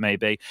 whoever it may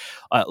be,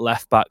 at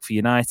left back for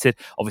United?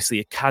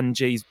 Obviously,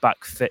 Akanji's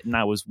back fit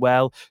now as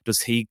well.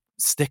 Does he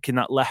stick in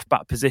that left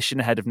back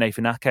position ahead of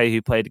Nathan Ake,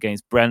 who played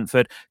against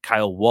Brentford?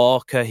 Kyle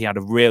Walker, he had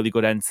a really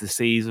good end to the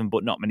season,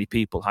 but not many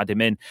people had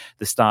him in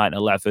the starting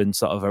 11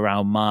 sort of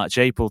around March,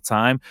 April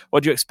time.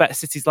 What do you expect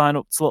City's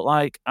lineup to look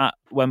like at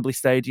Wembley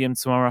Stadium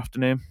tomorrow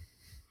afternoon?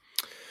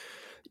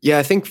 Yeah,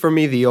 I think for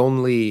me, the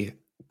only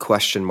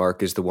question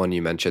mark is the one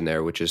you mentioned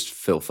there, which is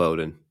Phil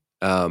Foden.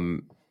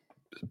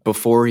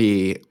 Before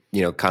he,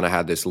 kind of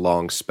had this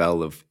long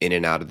spell of in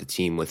and out of the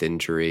team with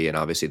injury, and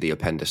obviously the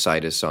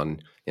appendicitis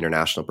on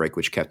international break,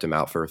 which kept him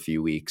out for a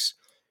few weeks.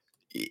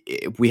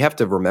 We have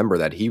to remember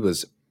that he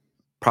was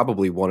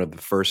probably one of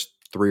the first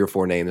 3 or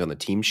 4 names on the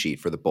team sheet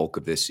for the bulk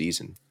of this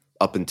season,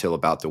 up until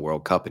about the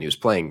World Cup, and he was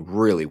playing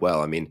really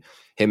well. I mean,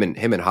 him and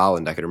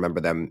Haaland, I can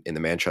remember them in the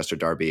Manchester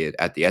derby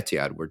at the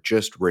Etihad, were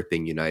just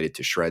ripping United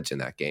to shreds in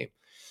that game.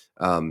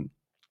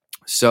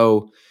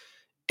 So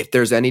if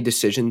there's any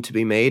decision to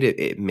be made,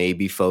 it may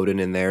be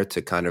Foden in there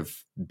to kind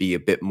of be a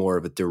bit more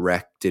of a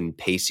direct and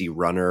pacey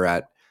runner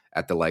at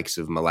the likes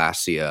of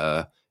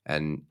Malacia,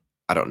 and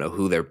I don't know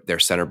who their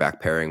center back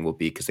pairing will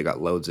be, because they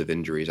got loads of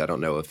injuries. I don't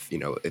know if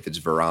it's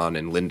Varane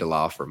and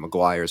Lindelof or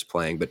Maguire's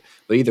playing, but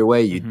either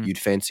way, you'd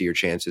fancy your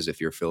chances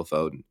if you're Phil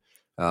Foden.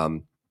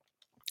 And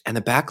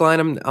the back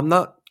line, I'm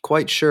not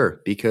quite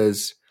sure,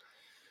 because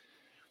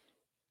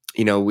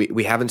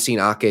we haven't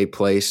seen Ake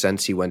play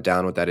since he went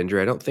down with that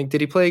injury. I don't think,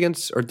 did he play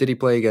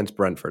against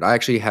Brentford? I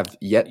actually have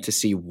yet to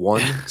see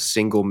one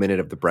single minute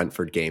of the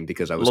Brentford game,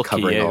 because I was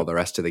covering all the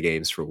rest of the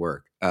games for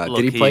work.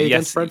 Did he play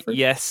against Brentford?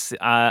 Yes.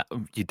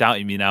 You're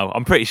doubting me now.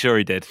 I'm pretty sure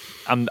he did.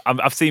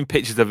 I've seen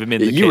pictures of him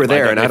in the kit. You were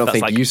there, and I don't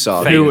think you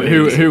saw.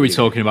 Who are we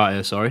talking about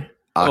here? Sorry.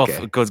 Well,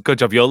 good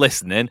job you're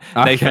listening.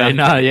 Ake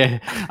started.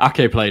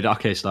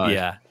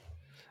 Yeah.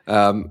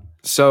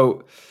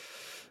 So,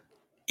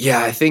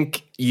 yeah, I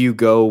think you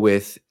go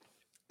with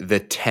the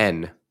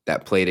 10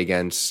 that played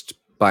against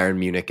Bayern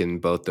Munich in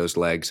both those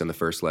legs and the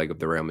first leg of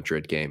the Real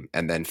Madrid game.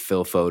 And then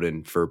Phil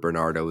Foden for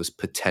Bernardo is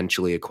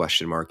potentially a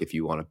question mark if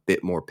you want a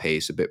bit more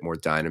pace, a bit more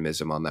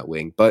dynamism on that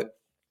wing. But,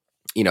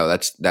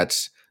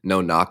 that's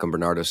no knock on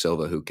Bernardo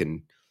Silva, who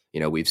can,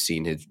 we've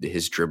seen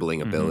his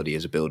dribbling ability,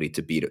 his ability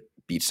to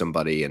beat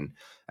somebody and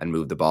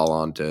move the ball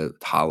on to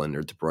Haaland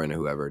or De Bruyne,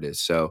 whoever it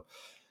is. So,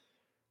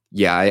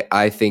 yeah,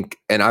 I think,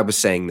 and I was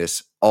saying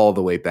this all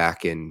the way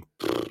back in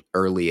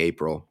early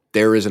April,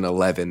 there is an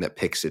 11 that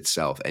picks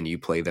itself, and you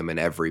play them in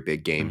every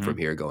big game from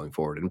here going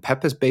forward. And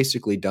Pep has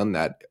basically done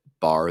that,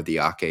 bar the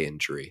Ake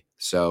injury.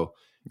 So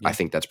I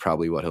think that's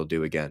probably what he'll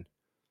do again.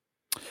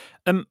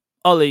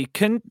 Ollie,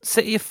 can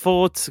City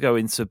afford to go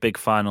into a big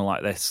final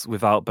like this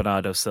without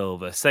Bernardo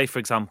Silva? Say, for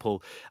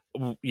example,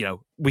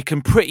 we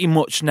can pretty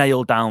much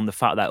nail down the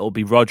fact that it'll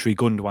be Rodri,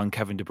 Gundogan,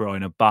 Kevin De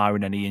Bruyne,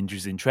 barring any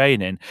injuries in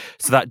training.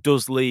 So that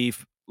does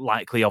leave,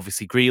 likely,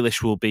 obviously,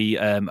 Grealish will be,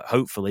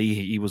 hopefully,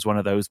 he was one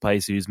of those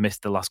players who's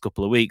missed the last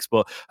couple of weeks,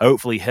 but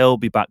hopefully he'll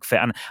be back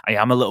fit. And I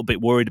am a little bit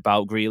worried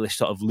about Grealish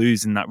sort of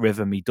losing that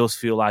rhythm. He does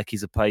feel like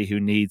he's a player who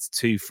needs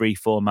 2, 3,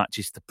 4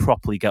 matches to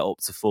properly get up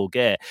to full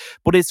gear.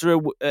 But is there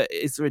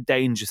a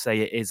danger,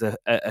 say it is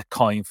a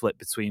coin flip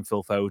between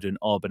Phil Foden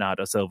or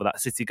Bernardo Silva, that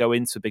City go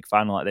into a big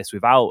final like this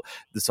without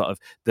the sort of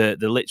the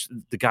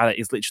guy that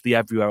is literally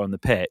everywhere on the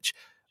pitch?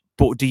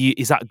 But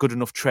is that a good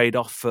enough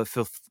trade-off for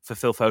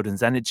Phil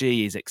Foden's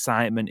energy, his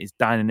excitement, his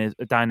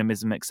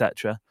dynamism,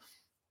 etc.?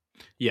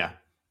 Yeah.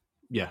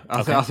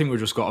 I think we've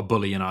just got to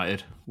bully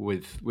United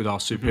with our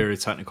superior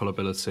technical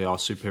ability, our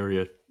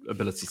superior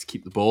ability to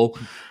keep the ball.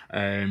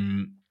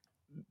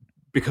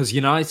 Because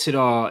United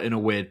are in a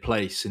weird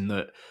place in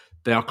that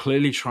they are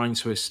clearly trying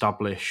to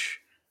establish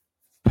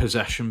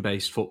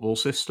possession-based football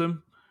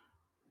system,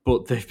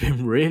 but they've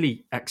been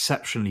really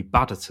exceptionally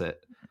bad at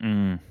it.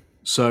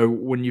 So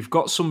when you've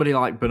got somebody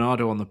like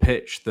Bernardo on the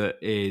pitch that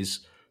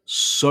is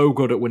so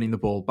good at winning the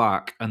ball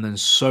back and then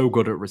so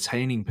good at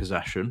retaining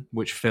possession,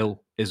 which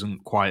Phil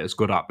isn't quite as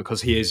good at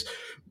because he is,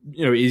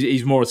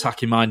 he's more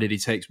attacking minded, he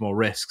takes more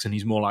risks and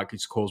he's more likely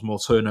to cause more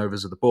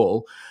turnovers of the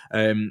ball.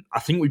 I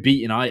think we beat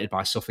United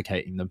by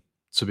suffocating them,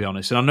 to be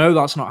honest. And I know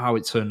that's not how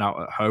it turned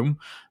out at home.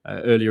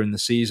 Earlier in the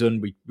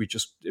season,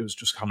 it was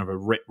just kind of a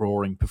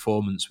rip-roaring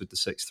performance with the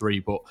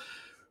 6-3, but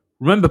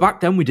remember, back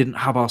then we didn't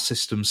have our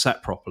system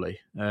set properly.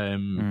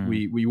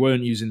 We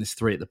weren't using this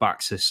 3 at the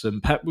back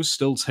system. Pep was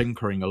still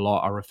tinkering a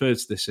lot. I referred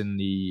to this in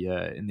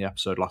the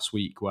episode last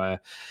week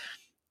where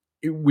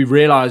we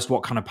realised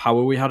what kind of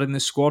power we had in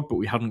this squad, but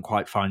we hadn't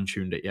quite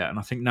fine-tuned it yet. And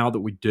I think now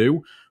that we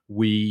do,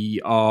 we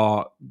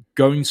are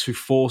going to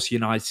force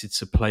United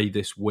to play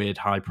this weird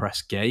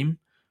high-press game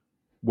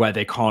where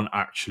they can't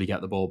actually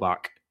get the ball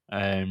back.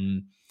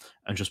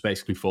 And just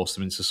basically force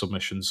them into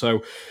submission.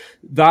 So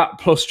that,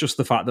 plus just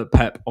the fact that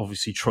Pep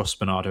obviously trusts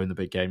Bernardo in the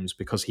big games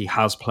because he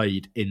has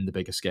played in the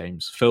biggest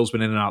games. Phil's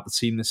been in and out of the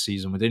team this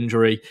season with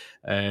injury.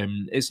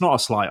 It's not a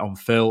slight on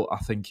Phil. I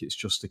think it's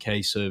just a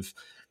case of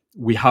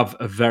we have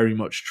a very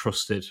much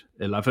trusted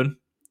 11.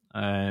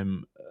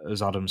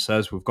 As Adam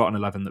says, we've got an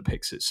 11 that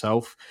picks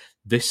itself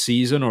this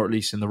season, or at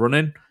least in the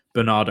run-in.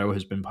 Bernardo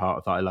has been part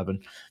of that 11.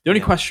 The only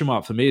question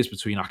mark for me is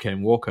between Ake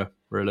and Walker,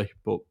 really.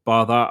 But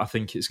bar that, I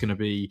think it's going to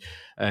be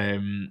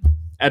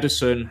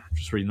Ederson,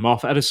 just reading them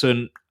off,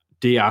 Ederson,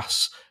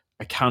 Diaz,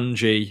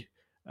 Akanji,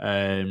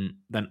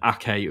 then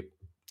Ake.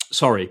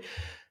 Sorry.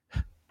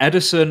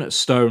 Ederson,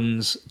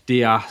 Stones,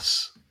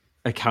 Diaz,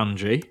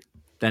 Akanji,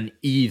 then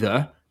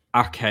either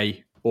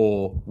Ake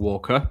or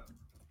Walker.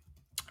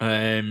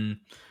 Midfield,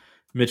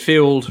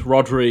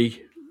 Rodri,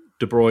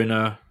 De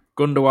Bruyne,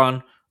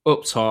 Gundogan.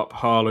 Up top,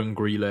 Haaland,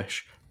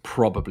 Grealish,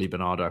 probably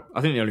Bernardo.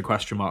 I think the only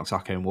question mark's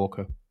Ake and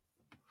Walker.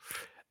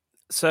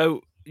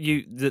 So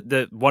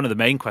the one of the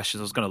main questions,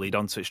 I was going to lead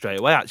on to it straight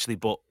away, actually,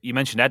 but you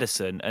mentioned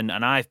Ederson, and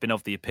I've been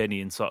of the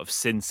opinion sort of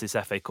since this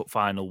FA Cup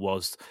final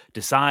was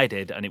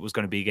decided and it was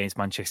going to be against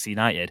Manchester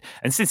United,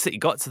 and since City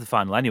got to the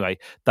final anyway,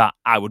 that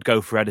I would go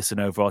for Ederson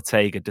over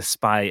Ortega,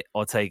 despite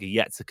Ortega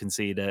yet to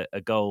concede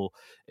a goal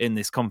in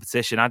this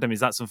competition. Adam, is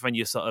that something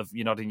you're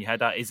nodding your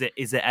head at? Is it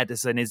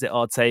Ederson? Is it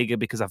Ortega?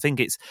 Because I think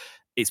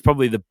it's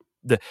probably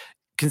the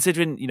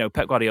considering,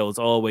 Pep Guardiola's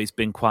always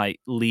been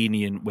quite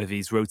lenient with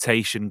his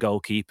rotation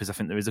goalkeepers. I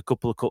think there is a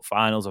couple of cup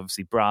finals.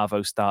 Obviously,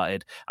 Bravo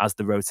started as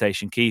the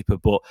rotation keeper,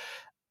 but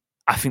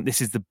I think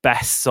this is the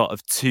best sort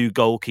of 2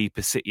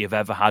 goalkeepers City have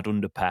ever had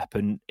under Pep.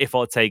 And if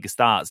Ortega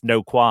starts,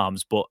 no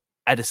qualms, but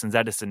Ederson's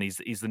Ederson.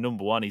 He's the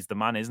number one. He's the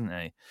man, isn't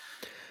he?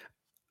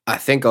 I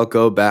think I'll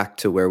go back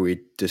to where we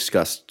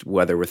discussed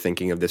whether we're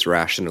thinking of this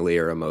rationally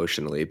or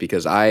emotionally,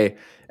 because I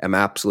am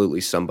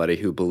absolutely somebody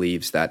who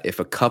believes that if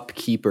a cup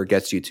keeper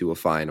gets you to a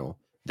final,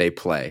 they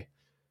play.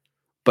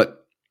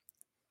 But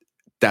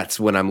that's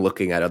when I'm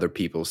looking at other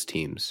people's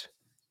teams,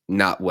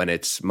 not when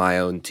it's my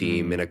own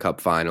team in a cup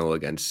final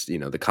against,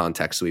 the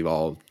context we've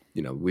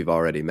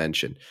already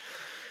mentioned.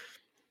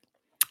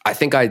 I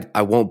think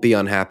I won't be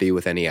unhappy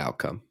with any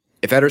outcome.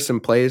 If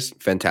Ederson plays,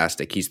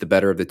 fantastic. He's the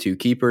better of the 2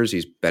 keepers.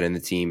 He's been in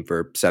the team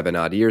for 7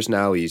 odd years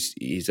now.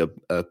 He's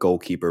a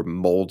goalkeeper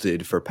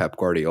molded for Pep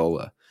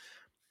Guardiola.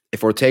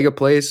 if Ortega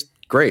plays,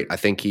 great. I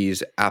think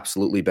he's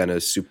absolutely been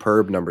a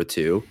superb number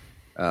 2.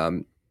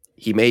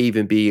 He may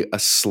even be a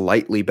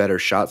slightly better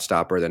shot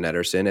stopper than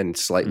Ederson and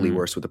slightly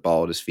worse with the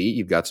ball at his feet.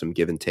 You've got some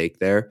give and take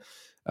there.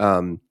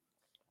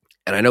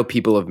 And I know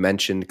people have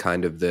mentioned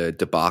kind of the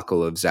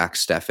debacle of Zach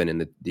Steffen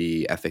in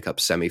the FA Cup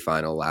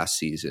semifinal last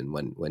season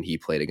when he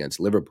played against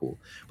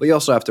Liverpool. But you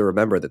also have to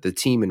remember that the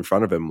team in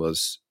front of him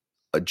was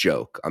a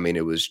joke. I mean,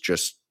 it was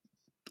just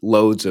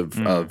loads of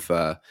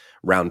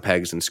round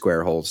pegs and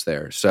square holes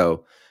there.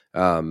 So,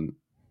 yeah,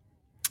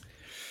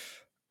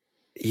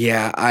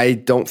 I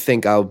don't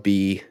think I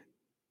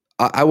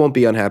won't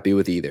be unhappy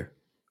with either.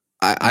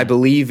 I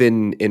believe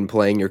in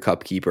playing your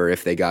cup keeper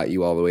if they got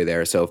you all the way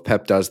there. So if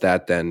Pep does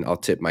that, then I'll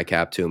tip my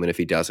cap to him. And if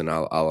he doesn't,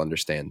 I'll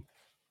understand.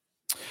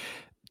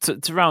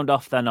 To round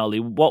off then, Ollie,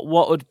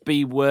 what would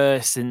be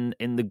worse in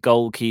the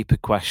goalkeeper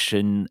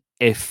question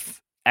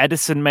if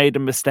Ederson made a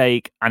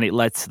mistake and it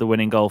led to the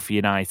winning goal for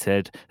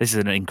United? This is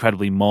an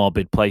incredibly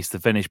morbid place to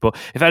finish, but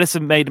if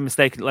Ederson made a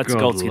mistake and it led to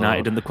goal to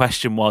United, and the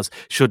question was,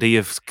 should he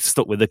have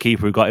stuck with the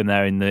keeper who got him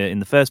there in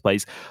the first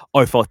place,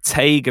 or if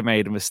Ortega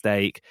made a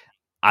mistake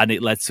and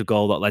it led to a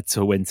goal that led to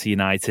a win to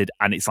United,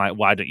 and it's like,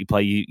 why don't you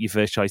play your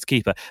first choice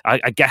keeper?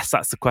 I guess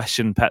that's the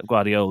question Pep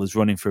Guardiola's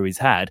running through his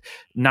head.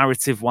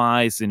 Narrative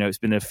wise, it's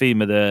been a theme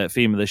of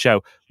the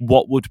show.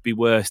 What would be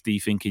worse, do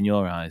you think, in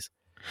your eyes?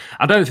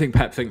 I don't think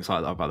Pep thinks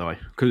like that, by the way,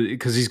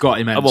 because he's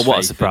got immense what a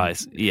faith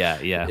surprise!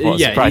 Yeah.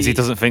 What a surprise! He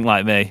doesn't think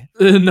like me.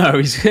 No,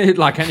 he's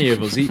like any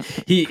of us.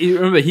 He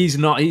remember, he's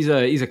not. He's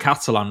a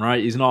Catalan,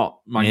 right? He's not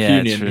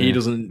Mancunian. Yeah, he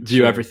doesn't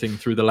view everything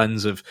through the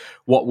lens of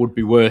what would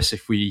be worse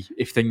if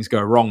things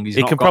go wrong.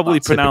 He can probably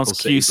pronounce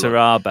Q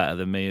Sera better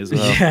than me as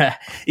well. Yeah,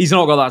 he's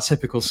not got that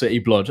typical City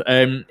blood.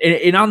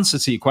 In answer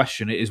to your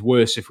question, it is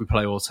worse if we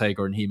play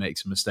Ortega and he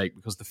makes a mistake,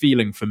 because the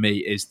feeling for me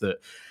is that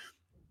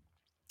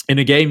in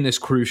a game this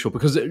crucial,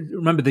 because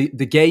remember,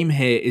 the game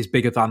here is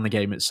bigger than the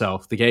game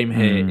itself. The game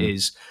here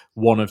is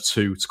one of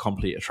two to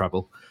complete a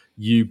treble.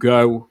 You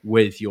go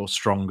with your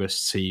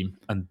strongest team,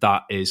 and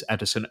that is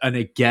Ederson. And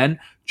again,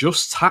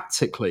 just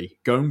tactically,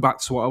 going back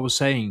to what I was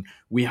saying,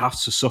 we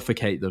have to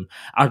suffocate them.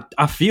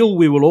 I feel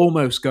we will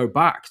almost go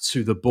back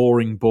to the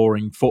boring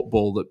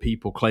football that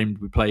people claimed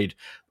we played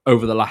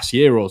over the last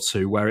year or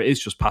two, where it is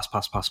just pass.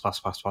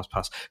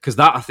 Because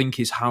that, I think,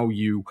 is how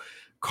you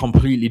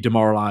completely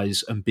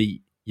demoralise and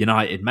beat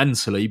United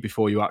mentally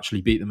before you actually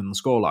beat them in the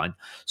scoreline.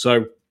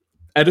 So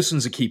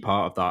Ederson's a key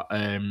part of that.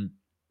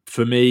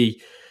 For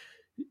me,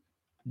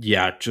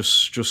 yeah,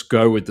 just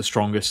go with the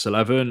strongest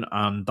 11,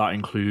 and that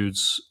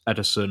includes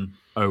Ederson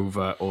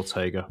over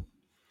Ortega.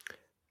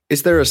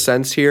 Is there a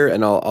sense here,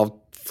 and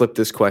I'll flip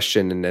this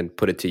question and then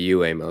put it to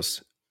you,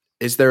 Amos.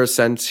 Is there a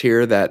sense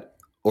here that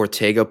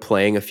Ortega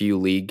playing a few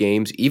league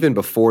games, even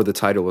before the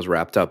title was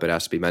wrapped up, it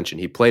has to be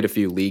mentioned, he played a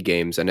few league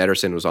games and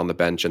Ederson was on the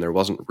bench and there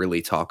wasn't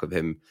really talk of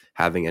him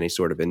having any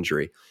sort of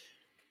injury.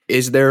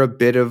 Is there a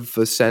bit of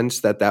a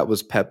sense that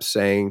was Pep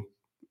saying,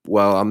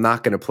 well, I'm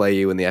not going to play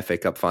you in the FA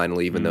Cup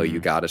final, even though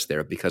you got us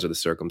there because of the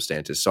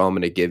circumstances. So I'm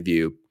going to give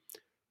you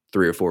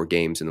 3 or 4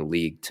 games in the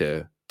league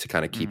to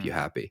kind of keep you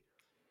happy.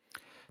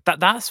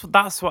 That's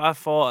what I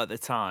thought at the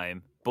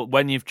time. But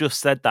when you've just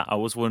said that, I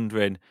was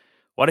wondering,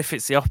 what if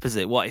it's the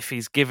opposite? What if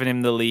he's given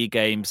him the league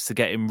games to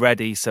get him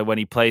ready so when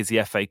he plays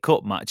the FA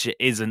Cup match, it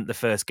isn't the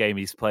first game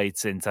he's played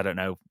since, I don't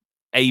know,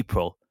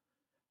 April?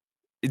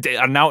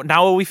 And now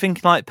are we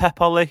thinking like Pep,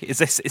 Ollie? Is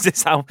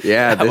this how?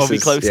 Yeah, are we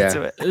closer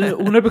to it?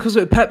 Well, no, because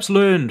Pep's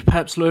learned,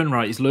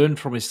 right? He's learned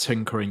from his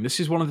tinkering.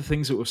 This is one of the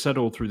things that we've said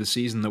all through the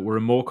season, that we're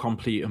a more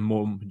complete and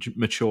more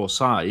mature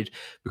side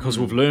because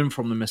we've learned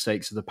from the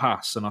mistakes of the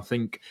past. And I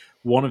think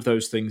one of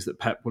those things that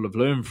Pep will have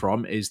learned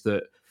from is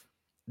that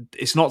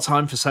it's not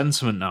time for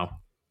sentiment now.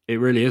 It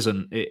really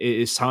isn't. It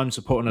is time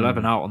to put an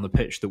 11 out on the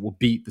pitch that will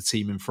beat the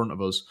team in front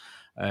of us.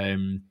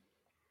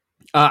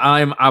 I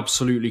am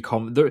absolutely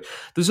confident.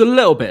 There's a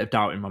little bit of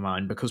doubt in my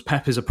mind because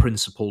Pep is a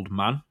principled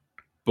man,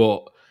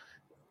 but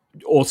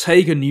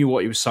Ortega knew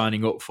what he was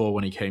signing up for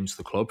when he came to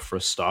the club. For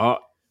a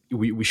start,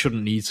 we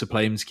shouldn't need to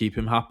play him to keep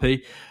him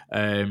happy.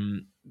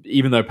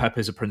 Even though Pep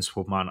is a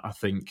principled man, I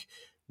think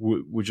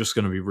we're just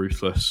going to be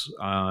ruthless.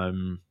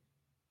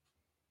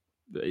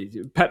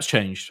 Pep's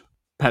changed.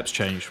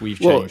 We've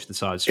changed the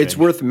sides. It's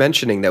worth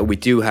mentioning that we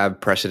do have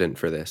precedent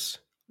for this,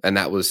 and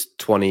that was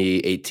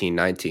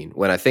 2018-19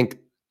 when I think.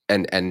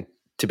 And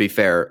to be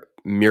fair,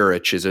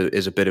 Muric is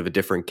a bit of a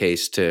different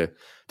case to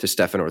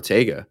Stefan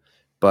Ortega,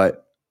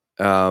 but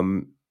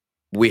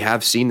we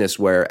have seen this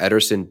where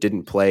Ederson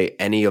didn't play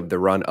any of the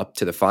run up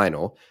to the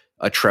final.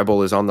 A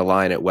treble is on the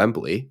line at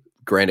Wembley.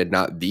 Granted,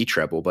 not the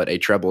treble, but a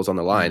treble is on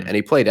the line, and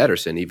he played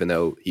Ederson even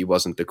though he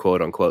wasn't the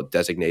quote unquote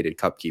designated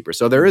cup keeper.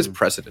 So there is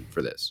precedent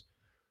for this.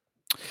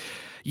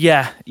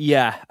 Yeah.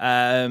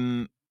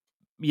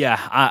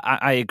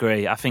 I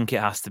agree. I think it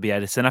has to be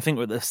Ederson. I think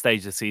we're at the stage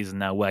of the season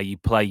now where you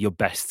play your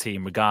best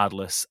team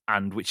regardless,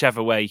 and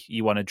whichever way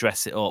you want to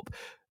dress it up,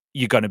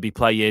 you're going to be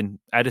playing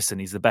Ederson.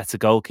 He's the better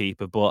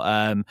goalkeeper.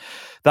 But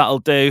that'll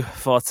do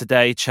for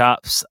today,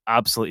 chaps.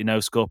 Absolutely no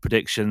score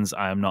predictions.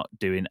 I am not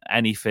doing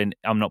anything.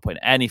 I'm not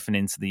putting anything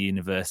into the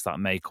universe that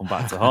may come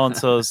back to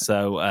haunt us.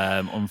 So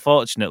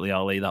unfortunately,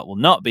 Ollie, that will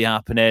not be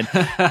happening.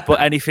 But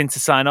anything to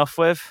sign off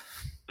with?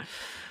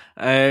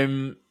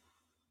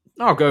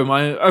 I'll go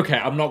okay,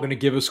 I'm not going to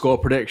give a score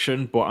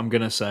prediction, but I'm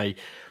going to say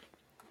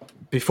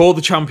before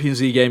the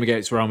Champions League game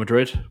against Real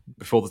Madrid,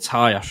 before the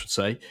tie, I should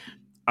say,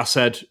 I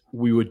said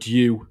we were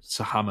due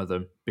to hammer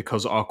them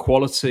because our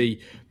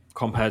quality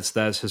compared to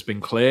theirs has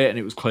been clear, and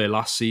it was clear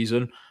last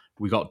season.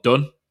 We got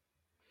done.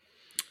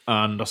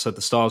 And I said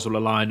the stars will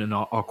align and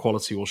our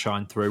quality will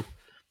shine through.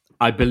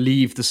 I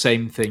believe the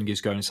same thing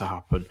is going to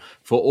happen.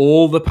 For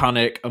all the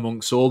panic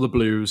amongst all the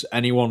Blues,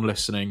 anyone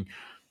listening,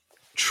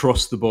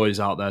 trust the boys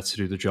out there to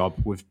do the job.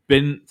 We've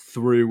been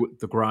through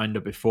the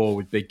grinder before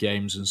with big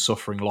games and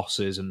suffering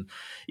losses, and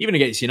even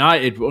against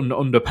United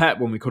under Pep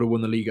when we could have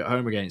won the league at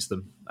home against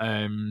them.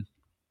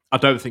 I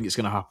don't think it's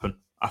going to happen.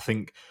 I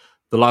think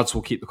the lads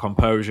will keep the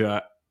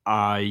composure.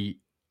 I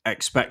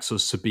expect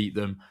us to beat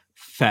them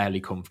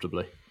fairly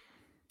comfortably.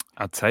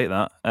 I'd take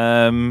that.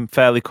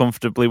 Fairly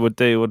comfortably would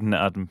do, wouldn't it,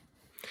 Adam?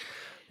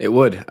 It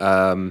would.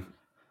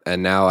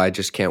 And now I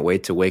just can't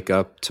wait to wake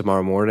up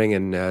tomorrow morning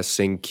and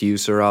sing Q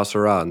Sera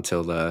Sera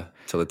until the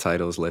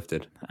title is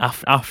lifted.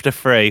 After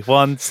 3,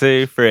 1,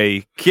 2,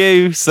 3.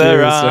 Q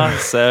Sera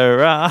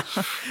Sera.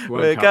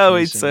 We're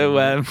going to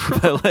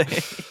Wembley.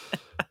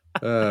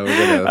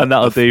 And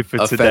that'll do for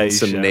today's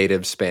show. Some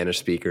native Spanish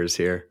speakers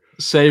here.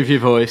 Save your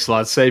voice,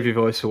 lads. Save your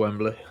voice for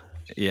Wembley.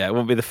 Yeah, it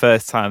won't be the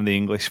first time the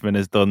Englishman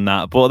has done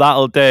that, but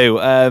that'll do.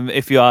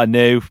 If you are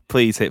new,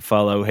 please hit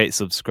follow, hit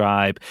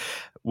subscribe.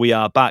 We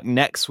are back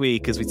next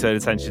week as we turn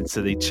attention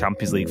to the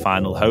Champions League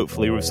final,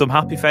 hopefully with some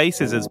happy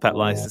faces, as Pep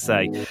likes to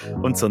say.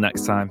 Until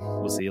next time,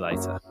 we'll see you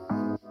later.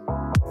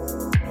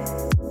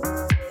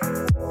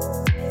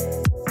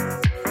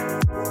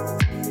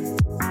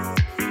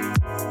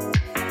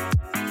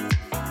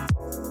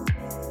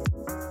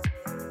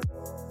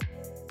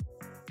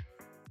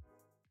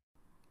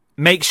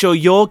 Make sure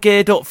you're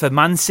geared up for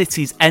Man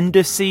City's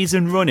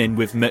end-of-season run-in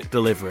with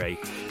McDelivery.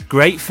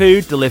 Great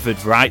food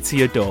delivered right to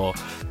your door.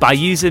 By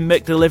using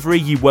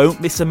McDelivery, you won't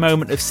miss a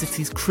moment of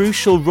City's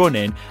crucial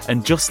run-in,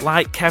 and just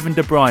like Kevin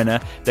De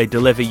Bruyne, they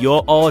deliver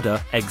your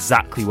order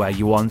exactly where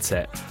you want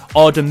it.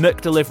 Order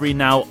McDelivery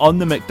now on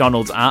the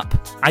McDonald's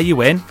app. Are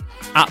you in?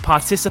 At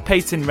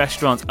participating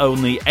restaurants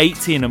only,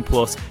 18 and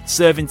plus,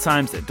 serving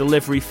times,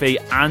 delivery fee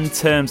and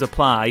terms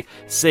apply.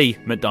 See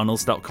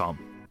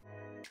mcdonalds.com.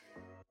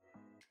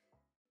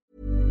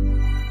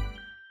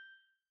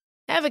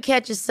 Ever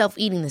catch yourself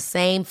eating the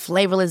same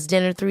flavorless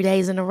dinner 3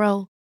 days in a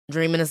row?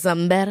 Dreaming of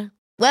something better?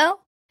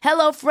 Well,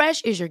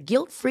 HelloFresh is your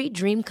guilt-free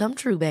dream come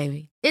true,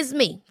 baby. It's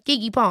me,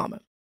 Keke Palmer.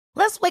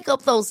 Let's wake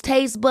up those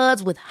taste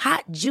buds with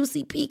hot,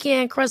 juicy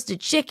pecan-crusted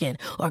chicken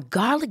or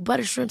garlic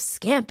butter shrimp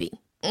scampi.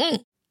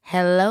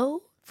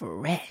 Hello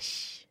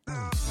Fresh.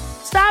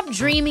 Stop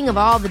dreaming of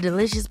all the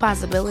delicious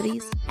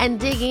possibilities and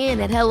dig in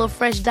at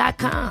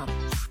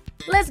HelloFresh.com.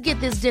 Let's get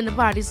this dinner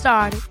party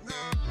started.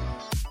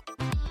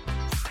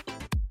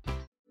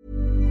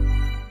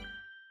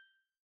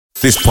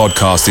 This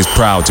podcast is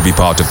proud to be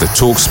part of the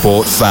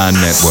TalkSport Fan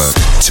Network.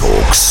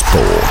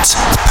 TalkSport.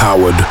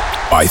 Powered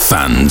by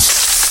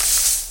fans.